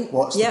the point?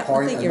 What's the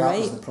point? I think you're and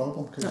right. That was the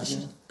problem.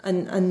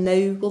 And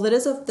now, well, there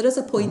is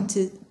a point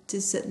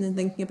to sitting and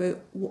thinking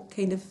about what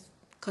kind of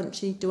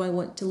country do I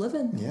want to live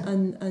in,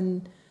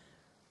 and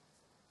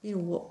you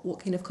know, what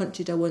kind of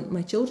country do I want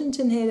my children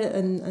to inherit,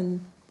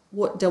 and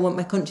what do I want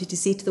my country to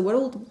say to the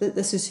world, that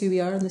this is who we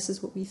are and this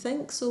is what we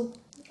think. So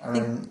I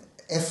think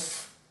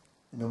if,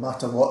 no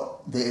matter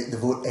what the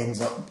vote ends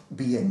up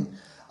being,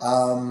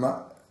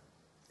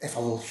 if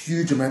a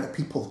huge amount of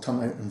people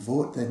turn out and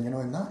vote, then, you know,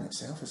 and that in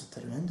itself is a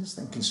tremendous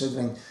thing,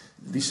 considering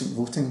recent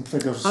voting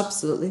figures.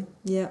 Absolutely,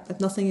 yeah. If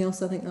nothing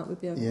else, I think that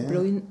would be a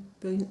brilliant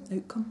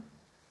outcome.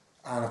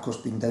 And of course,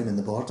 being down in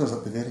the borders,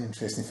 it'll be very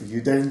interesting for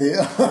you down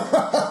there.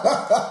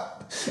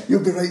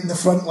 You'll be right in the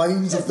front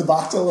lines of the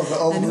battle of it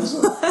all.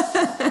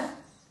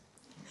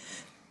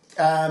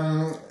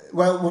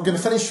 Well, we're going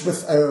to finish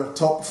with our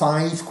top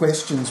 5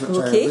 questions, which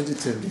I alluded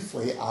to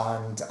briefly,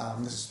 and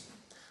this is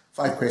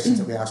 5 questions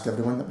that we ask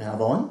everyone that we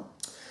have on,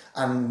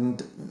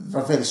 and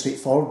they're very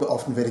straightforward but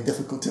often very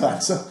difficult to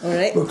answer. All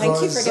right,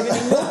 thank you for giving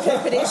me no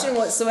preparation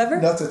whatsoever.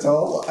 Not at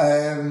all.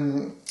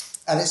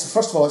 And it's,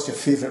 first of all, it's your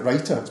favourite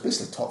writer. It's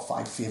basically top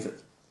 5 favourite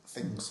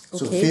things.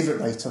 So Okay.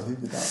 favourite writer, who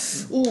would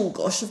that be? Oh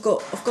gosh, I've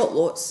got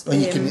lots. Well,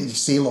 you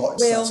say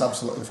lots, well, that's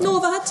absolutely fine. No,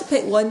 if I had to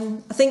pick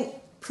one, I think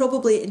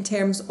probably in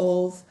terms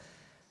of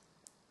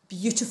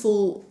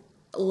beautiful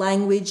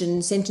language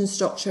and sentence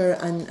structure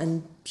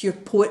and pure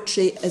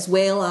poetry, as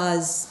well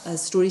as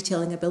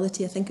storytelling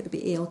ability, I think it would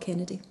be A.L.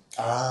 Kennedy.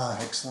 Ah,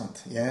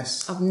 excellent,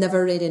 yes. I've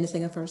never read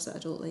anything of hers that I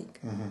don't like.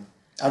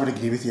 I would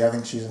agree with you. I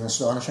think she's an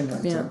astonishing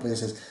writer in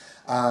places.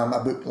 A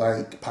book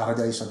like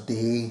Paradise or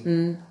Day,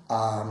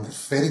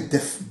 it's very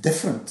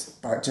different,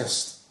 but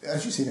just,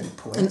 as you say, very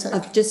poetic. And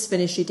I've just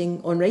finished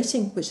reading On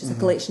Writing, which is a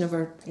collection of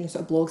her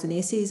sort of blogs and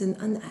essays,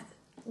 and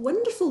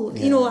wonderful.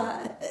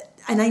 Yeah.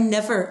 And I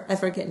never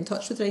ever get in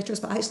touch with writers,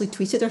 but I actually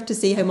tweeted her to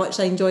say how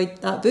much I enjoyed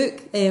that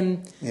book.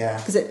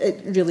 Because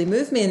it really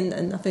moved me,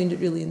 and I found it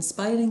really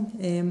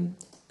inspiring.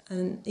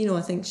 And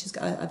I think she's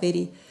got a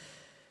very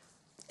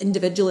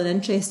individual and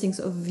interesting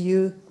sort of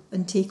view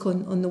and take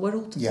on the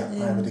world. Yeah,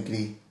 I would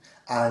agree.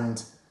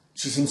 And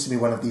she seems to be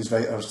one of these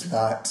writers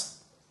that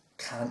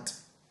can't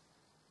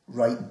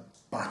write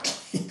badly.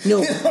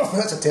 No.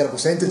 That's a terrible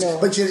sentence. No.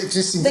 But it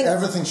just seems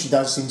everything she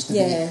does seems to be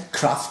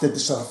crafted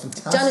sort of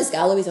fantastic. Janice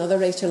Galloway's another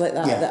writer like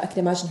that, that I can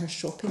imagine her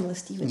shopping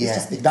list even. Yeah,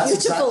 just that's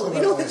beautiful.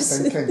 exactly what I was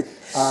thinking.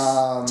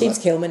 James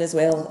Kelman as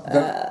well.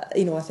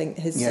 I think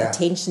his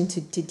attention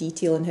to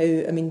detail and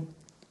how,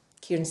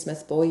 Kieran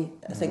Smith Boy,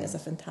 I think is a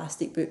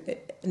fantastic book.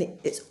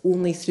 It's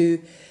only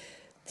through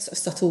sort of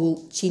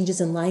subtle changes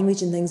in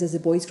language and things as the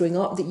boy's growing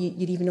up that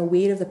you're even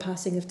aware of the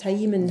passing of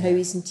time and how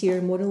his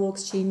interior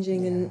monologue's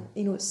changing, and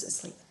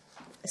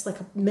it's like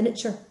a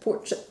miniature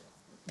portrait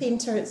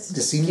painter. It's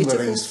the scene beautiful.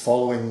 where he's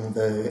following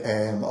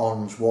the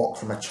Orange Walk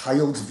from a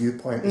child's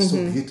viewpoint is so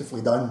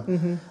beautifully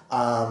done.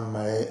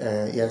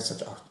 It's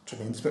such a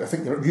tremendous book. I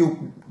think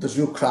there's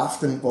real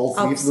craft in all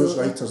three of those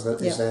writers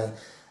that is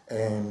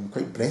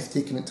quite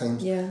breathtaking at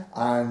times. Yeah.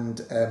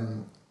 And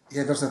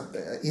there's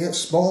a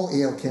small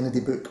A.L. Kennedy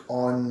book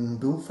on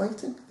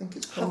bullfighting, I think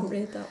it's called. I haven't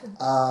read that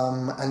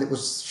one. And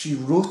she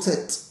wrote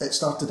it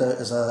started out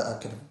as a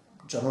kind of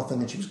journal thing,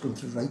 and she was going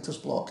through writer's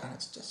block, and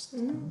it's just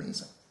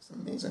amazing. It's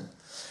amazing.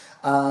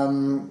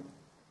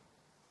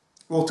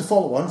 Well, to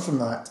follow on from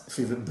that,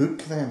 favourite book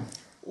then?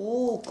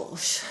 Oh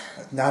gosh.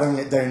 Narrowing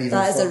it down even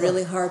further. That is a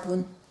really hard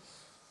one.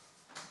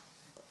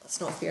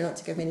 It's not fair not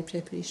to give me any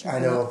preparation. I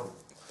know.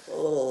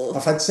 Oh.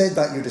 If I'd said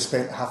that, you'd have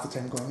spent half the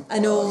time going, I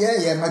know.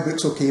 My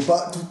book's okay,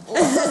 but...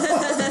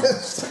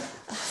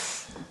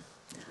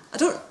 I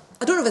don't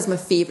know if it's my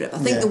favourite,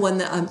 but I think the one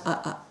that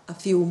I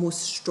feel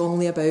most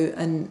strongly about,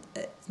 and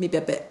it's maybe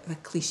a bit of a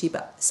cliche,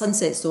 but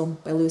Sunset Song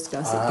by Lewis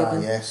Grassic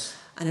Gibbon. Yes.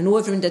 And I know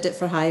everyone did it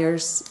for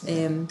hires.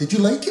 Did you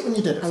like it when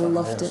you did it for hires? I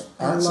loved it.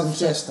 That's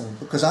interesting,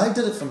 because I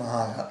did it for my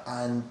hire,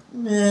 and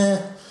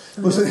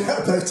wasn't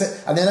about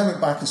it. And then I went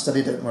back and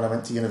studied it when I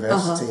went to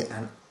university,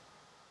 and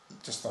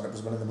just thought it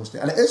was one of the most...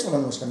 And it is one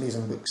of the most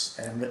amazing books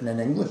written in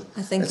English.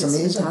 I think it's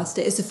amazing.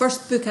 Fantastic. It's the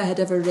first book I had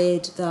ever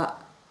read that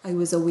I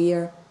was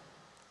aware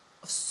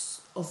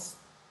of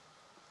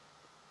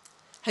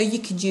how you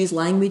could use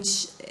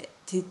language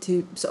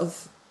to sort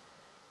of...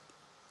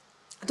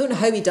 I don't know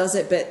how he does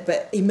it,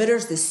 but he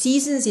mirrors the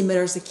seasons, he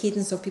mirrors the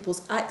cadence of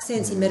people's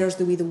accents, he mirrors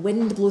the way the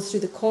wind blows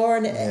through the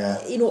corn,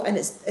 and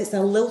it's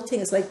a lilting,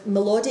 it's like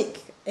melodic,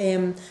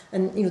 and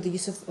the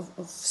use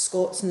of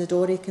Scots and the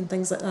Doric and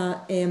things like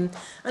that, and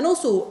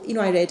also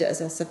I read it as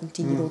a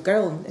 17-year-old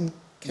girl, and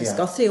Chris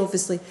Guthrie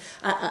obviously,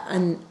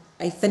 and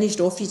I finished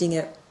off reading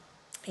it.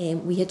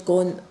 We had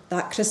gone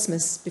that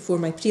Christmas before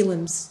my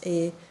prelims.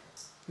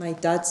 My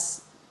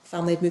dad's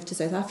family had moved to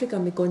South Africa,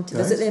 and we'd gone to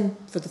visit them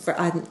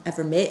I hadn't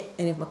ever met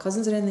any of my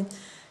cousins or anything,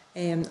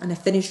 and I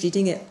finished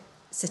reading it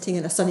sitting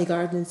in a sunny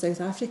garden in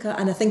South Africa,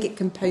 and I think it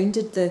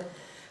compounded the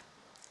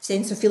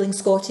sense of feeling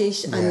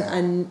Scottish,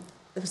 and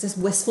there was this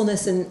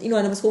wistfulness, and and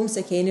I was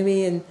homesick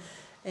anyway,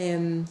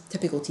 and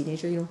typical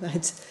teenager, I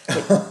had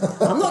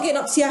I'm not getting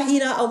up to see a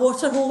hare at a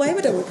waterhole, why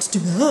would I want to do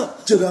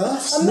that?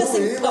 Giraffes, I'm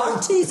missing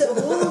parties at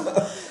home.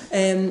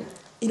 And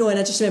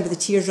I just remember the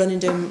tears running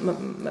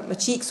down my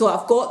cheek, so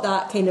I've got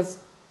that kind of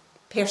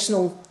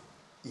personal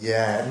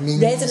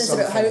resonance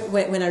about how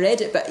when I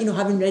read it, but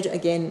having read it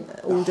again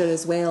older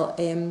as well,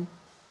 and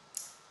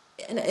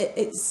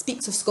it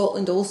speaks of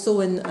Scotland also,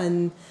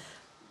 and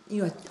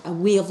a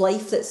way of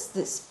life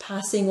that's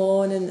passing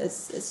on, and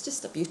it's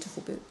just a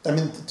beautiful book. I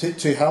mean,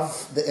 to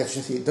have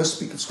it does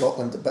speak of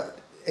Scotland, but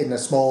in a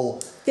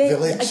small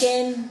village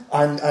again,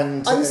 and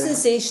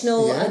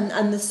unsensational,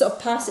 and the sort of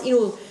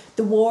passing.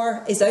 The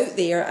war is out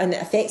there and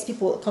it affects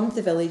people that come to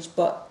the village,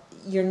 but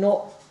you're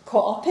not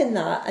caught up in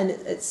that, and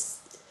it's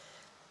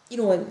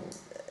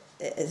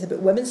it's about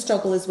women's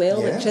struggle as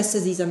well. Like Chris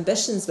has these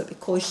ambitions, but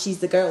because she's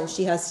the girl,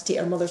 she has to take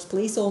her mother's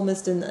place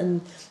almost,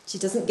 and she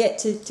doesn't get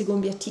to go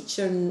and be a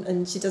teacher,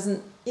 and she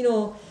doesn't she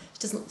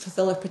doesn't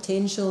fulfil her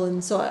potential,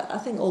 and so I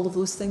think all of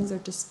those things are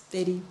just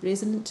very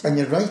resonant to And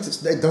you're right,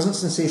 it doesn't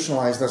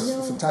sensationalise. There's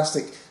a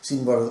fantastic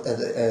scene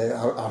where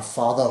our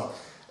father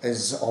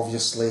is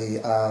obviously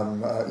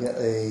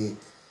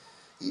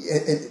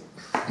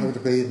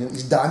his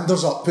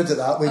danders up, put it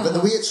that way, but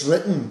the way it's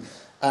written,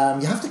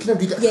 You have to kind of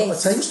read it a couple of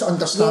times to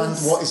understand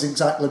what is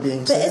exactly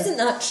being said. But isn't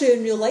that true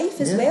in real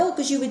life as well?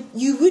 Because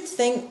you would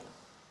think,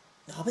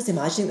 I was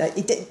imagining that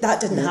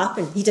that didn't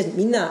happen. He didn't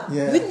mean that,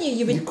 wouldn't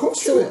you? Of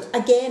course you would.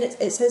 Again,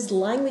 it's his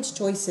language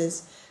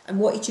choices and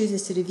what he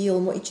chooses to reveal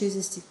and what he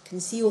chooses to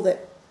conceal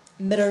that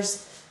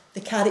mirrors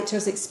the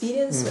character's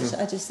experience, which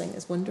I just think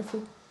is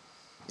wonderful.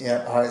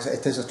 Yeah,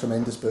 it is a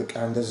tremendous book,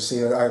 and as I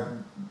say, I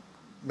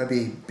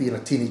maybe being a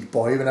teenage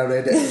boy when I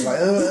read it, I was like,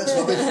 oh, that's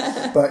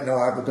rubbish. But no,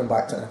 I've gone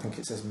back to it and I think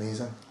it's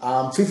amazing.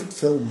 Favourite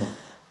film?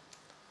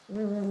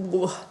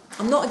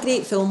 I'm not a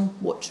great film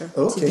watcher,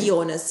 to be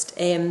honest.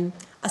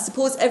 I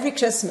suppose every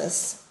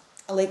Christmas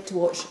I like to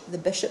watch The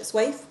Bishop's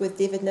Wife with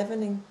David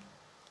Niven and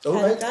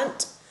Cary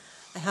Grant.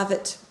 I have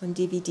it on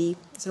DVD.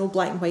 It's an old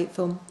black and white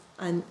film,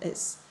 and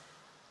it's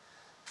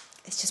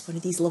just one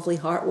of these lovely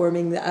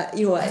heartwarming that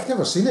I've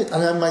never seen it,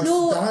 and my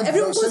dad.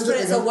 Everyone goes for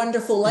It's a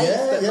Wonderful Life,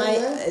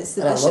 it's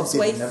The Bishop's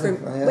Wife.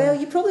 Well,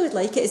 you probably would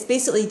like it. It's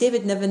basically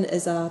David Niven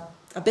is a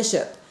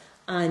bishop,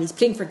 and he's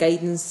praying for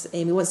guidance.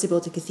 He wants to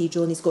build a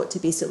cathedral, and he's got to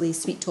basically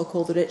sweet talk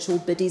all the rich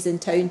old biddies in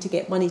town to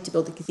get money to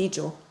build a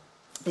cathedral.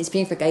 And he's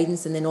praying for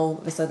guidance, and then all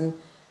of a sudden,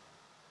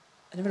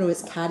 I never know if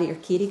it's Cary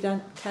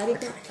Grant, I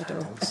don't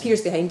know,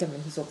 appears behind him,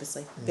 and he's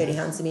obviously a very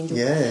handsome angel.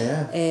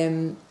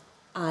 And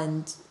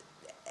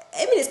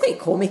I mean, it's quite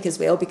comic as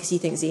well, because he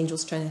thinks the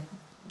angel's trying to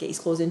get his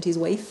claws into his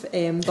wife.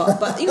 But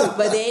by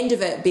the end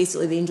of it,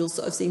 basically the angel's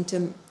sort of saying to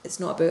him, it's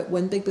not about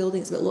one big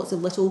building, it's about lots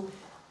of little.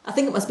 I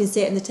think it must have been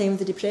set in the time of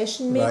the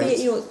Depression,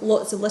 maybe. Right.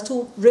 Lots of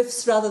little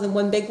roofs rather than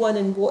one big one,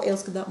 and what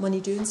else could that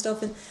money do and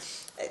stuff. And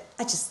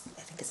I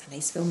think it's a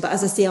nice film. But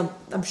as I say,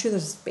 I'm sure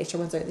there's better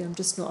ones out there.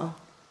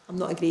 I'm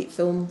not a great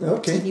film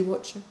TV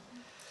watcher.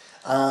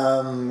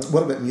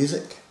 What about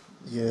music?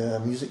 You a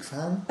music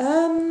fan?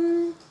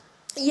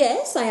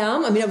 Yes, I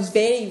am. I mean, I was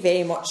very,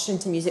 very much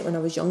into music when I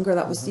was younger.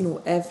 That was,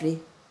 every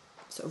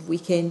sort of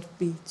weekend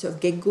we sort of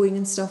gig going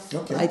and stuff.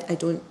 Okay. I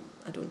don't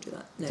do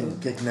that now. Don't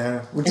gig now.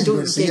 What did you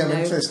go to see? I'm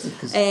interested.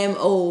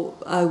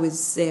 I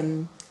was.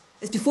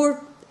 It's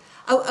before.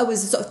 I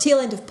was sort of tail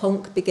end of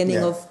punk, beginning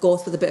of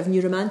goth with a bit of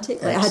new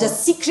romantic. Like I had a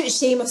secret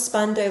shame of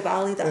Spandau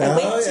Ballet that I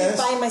went to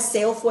by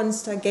myself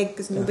once to a gig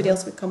because nobody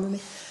else would come with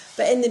me.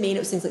 But in the main, it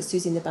was things like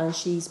Susie and the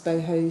Banshees,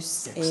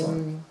 Bauhaus,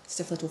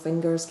 Stiff Little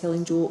Fingers,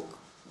 Killing Joke.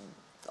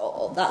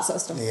 All that sort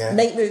of stuff. Yeah.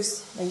 Night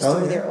Moves. I used to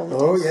go there all the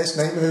time. Oh yes,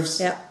 Night Moves.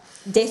 Yeah.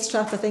 Death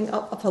Trap, I think,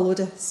 up a load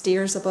of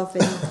stairs above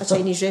a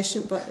Chinese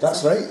restaurant. But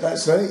that's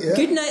right. Yeah.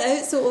 Good night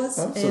out, so it was.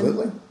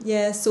 Absolutely.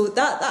 So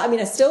that I mean,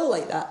 I still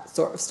like that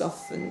sort of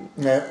stuff, and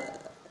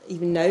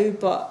even now.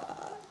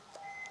 But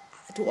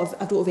I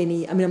don't have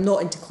any. I mean, I'm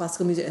not into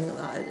classical music and like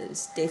that.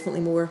 It's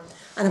definitely more.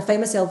 And I find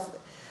myself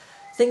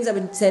things I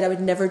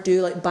would never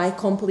do, like buy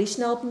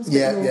compilation albums. But,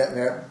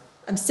 yeah.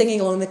 I'm singing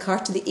along the car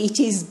to the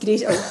 80s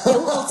great or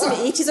ultimate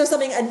 80s or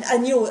something, and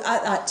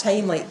at that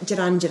time, like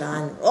Duran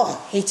Duran,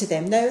 hated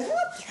them. Now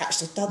they're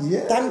actually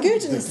damn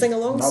good and sing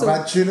along. Not a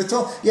bad tune at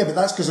all. Yeah, but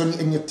that's because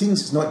in your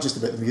teens it's not just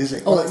about the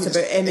music. It's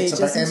about image.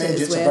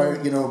 It's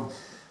about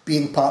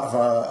being part of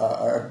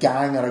a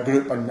gang or a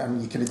group,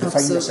 and you can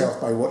define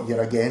yourself by what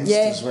you're against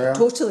as well.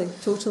 Totally.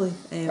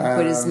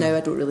 Whereas now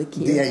I don't really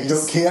care. Yeah, you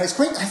don't care. It's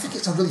quite. I think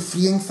it's a really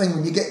freeing thing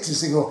when you get to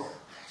say, I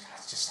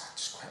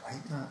just quite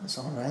like that. It's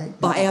all right.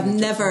 But I have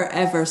never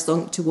ever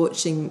sunk to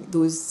watching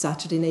those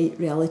Saturday night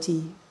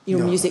reality,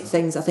 music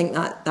things. I think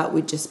that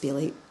would just be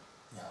like.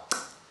 No,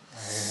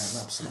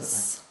 absolutely.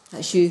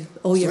 That's you.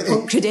 All your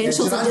punk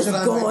credentials are just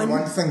gone.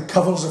 One thing,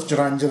 covers of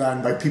Duran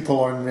Duran by people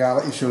on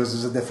reality shows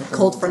is a different thing.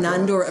 Called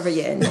Fernando or whatever.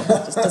 Yeah, no,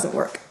 it just doesn't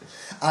work.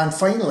 And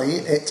finally,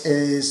 it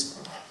is.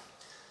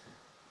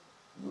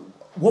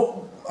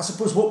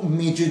 What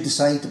made you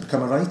decide to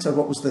become a writer?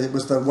 What was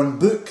there one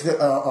book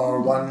that,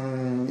 or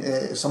one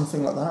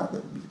something like that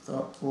you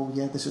thought,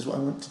 this is what I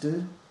want to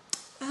do?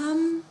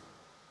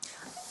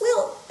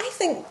 Well, I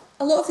think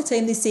a lot of the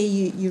time they say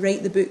you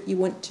write the book you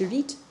want to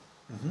read.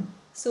 Mm-hmm.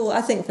 So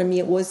I think for me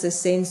it was this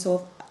sense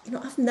of,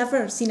 I've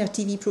never seen a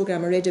TV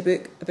programme or read a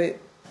book about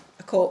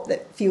a cop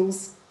that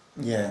feels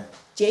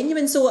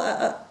genuine. So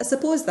I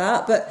suppose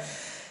that, but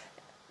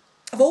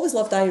I've always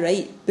loved I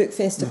Write Book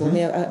Festival.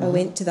 Mm-hmm. I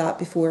went to that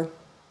before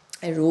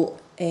I wrote,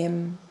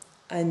 and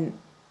I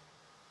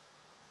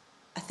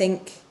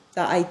think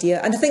that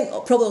idea, and I think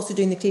probably also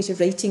doing the creative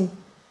writing,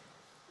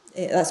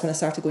 that's when I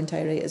started going to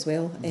I Write as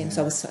well.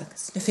 So I was sort of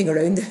sniffing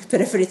around the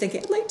periphery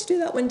thinking I'd like to do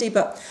that one day.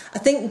 But I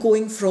think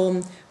going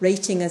from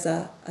writing as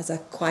a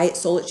quiet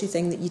solitary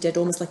thing that you did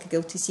almost like a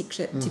guilty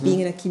secret to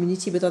being in a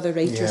community with other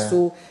writers,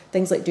 so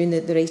things like doing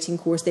the writing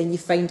course, then you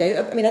find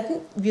out. I mean, I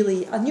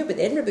knew about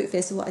the Edinburgh Book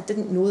Festival. I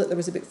didn't know that there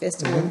was a book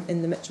festival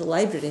in the Mitchell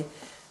Library,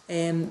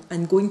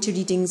 and going to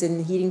readings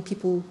and hearing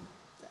people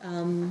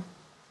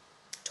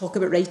talk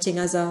about writing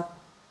as an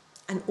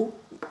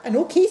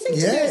okay thing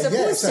to do, as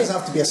opposed to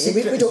have to be a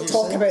secret. We don't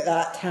talk about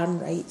that. Cam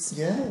writes.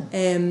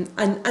 And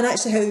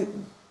actually how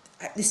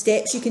the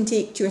steps you can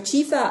take to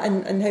achieve that,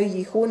 and how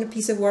you hone a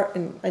piece of work,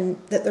 and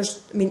that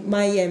there's. I mean,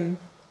 my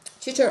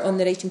tutor on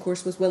the writing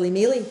course was Willie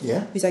Maley,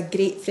 Yeah. who's a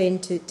great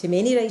friend to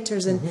many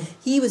writers, and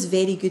he was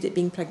very good at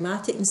being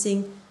pragmatic and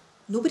saying,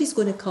 nobody's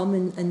going to come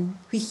and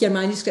wheak your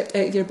manuscript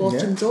out of your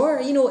bottom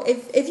drawer. You know,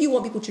 if you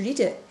want people to read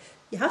it,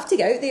 you have to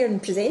get out there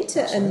and present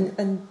it.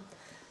 And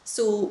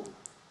so,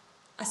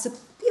 I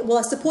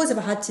suppose if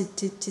I had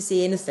to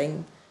say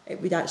anything,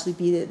 it would actually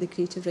be the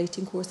creative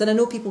writing course. And I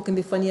know people can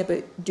be funny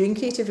about doing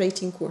creative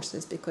writing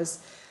courses because,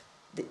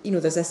 you know,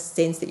 there's this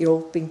sense that you're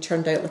all being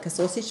churned out like a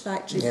sausage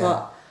factory.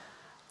 But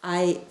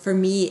for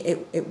me,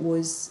 it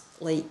was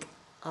like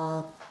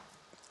a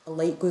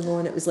light going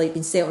on. It was like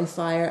being set on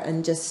fire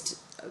and just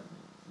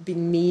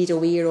being made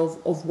aware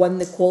of one,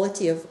 the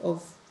quality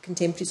of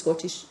contemporary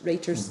Scottish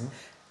writers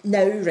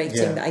now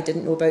writing that I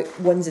didn't know about,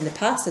 ones in the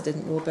past I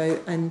didn't know about,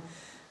 and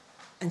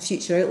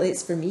future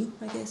outlets for me,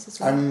 I guess, as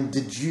well. And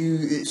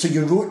so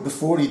you wrote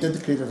before you did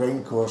the creative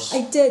writing course?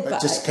 I did, but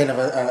just kind of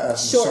a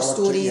short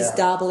stories,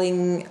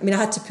 dabbling. I mean, I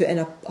had to put in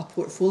a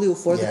portfolio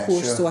for the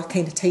course, so I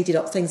kind of tidied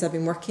up things I've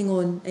been working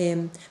on.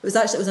 It was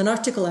an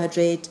article I had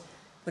read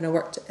when I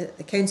worked at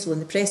the council in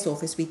the press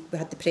office. We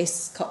had the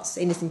press cuts,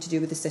 anything to do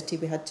with the city,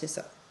 we had to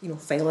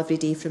file every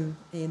day from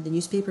the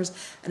newspapers,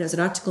 and it was an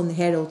article in the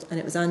Herald, and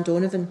it was Anne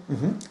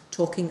Donovan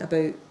talking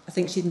about, I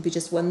think she'd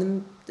just won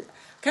them.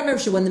 I can't remember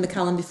if she won the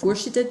Macallan before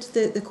she did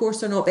the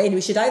course or not, but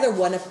anyway, she'd either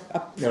won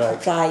a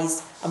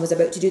prize and was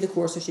about to do the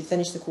course, or she'd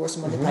finished the course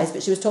and won the prize,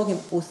 but she was talking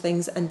about both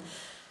things, and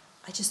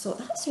I just thought,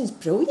 that sounds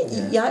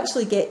brilliant. You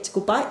actually get to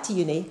go back to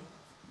uni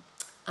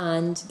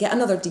and get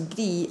another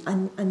degree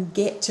and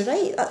get to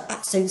write.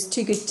 That sounds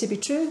too good to be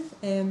true.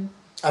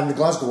 And the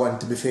Glasgow one,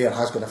 to be fair,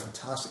 has got a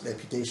fantastic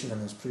reputation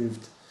and has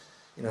proved,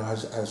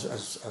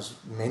 has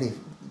many,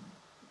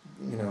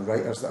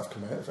 writers that have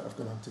come out of it have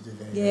gone on to do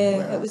very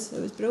well. It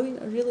was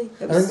brilliant.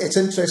 I think it's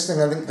interesting.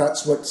 I think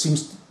that's what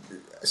seems,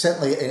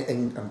 certainly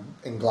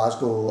in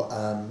Glasgow,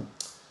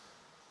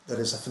 there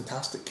is a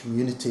fantastic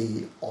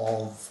community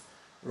of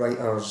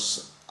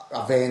writers,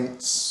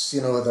 events.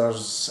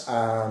 There's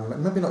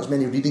maybe not as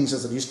many readings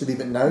as there used to be,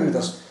 but now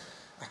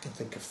I can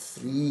think of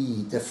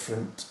 3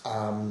 different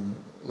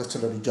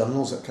literary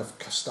journals that have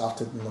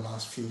started in the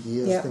last few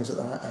years, things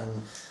like that,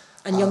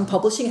 and young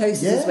publishing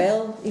houses as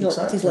well.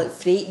 Exactly. Things like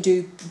Freight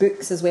do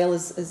books as well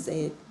as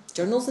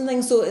journals and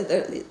things. So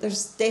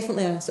there's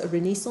definitely a sort of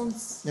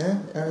renaissance. Yeah,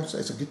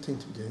 it's a good time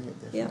to be doing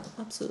it. Definitely. Yeah,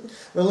 absolutely.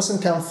 Well,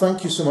 listen, Cam,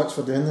 thank you so much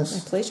for doing this.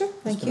 My pleasure.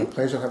 Thank you. It's been a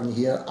pleasure having you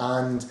here,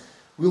 and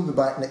we'll be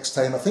back next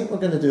time. I think we're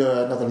going to do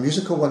another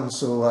musical one,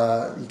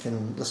 so you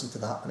can listen to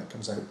that when it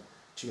comes out.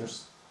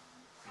 Cheers.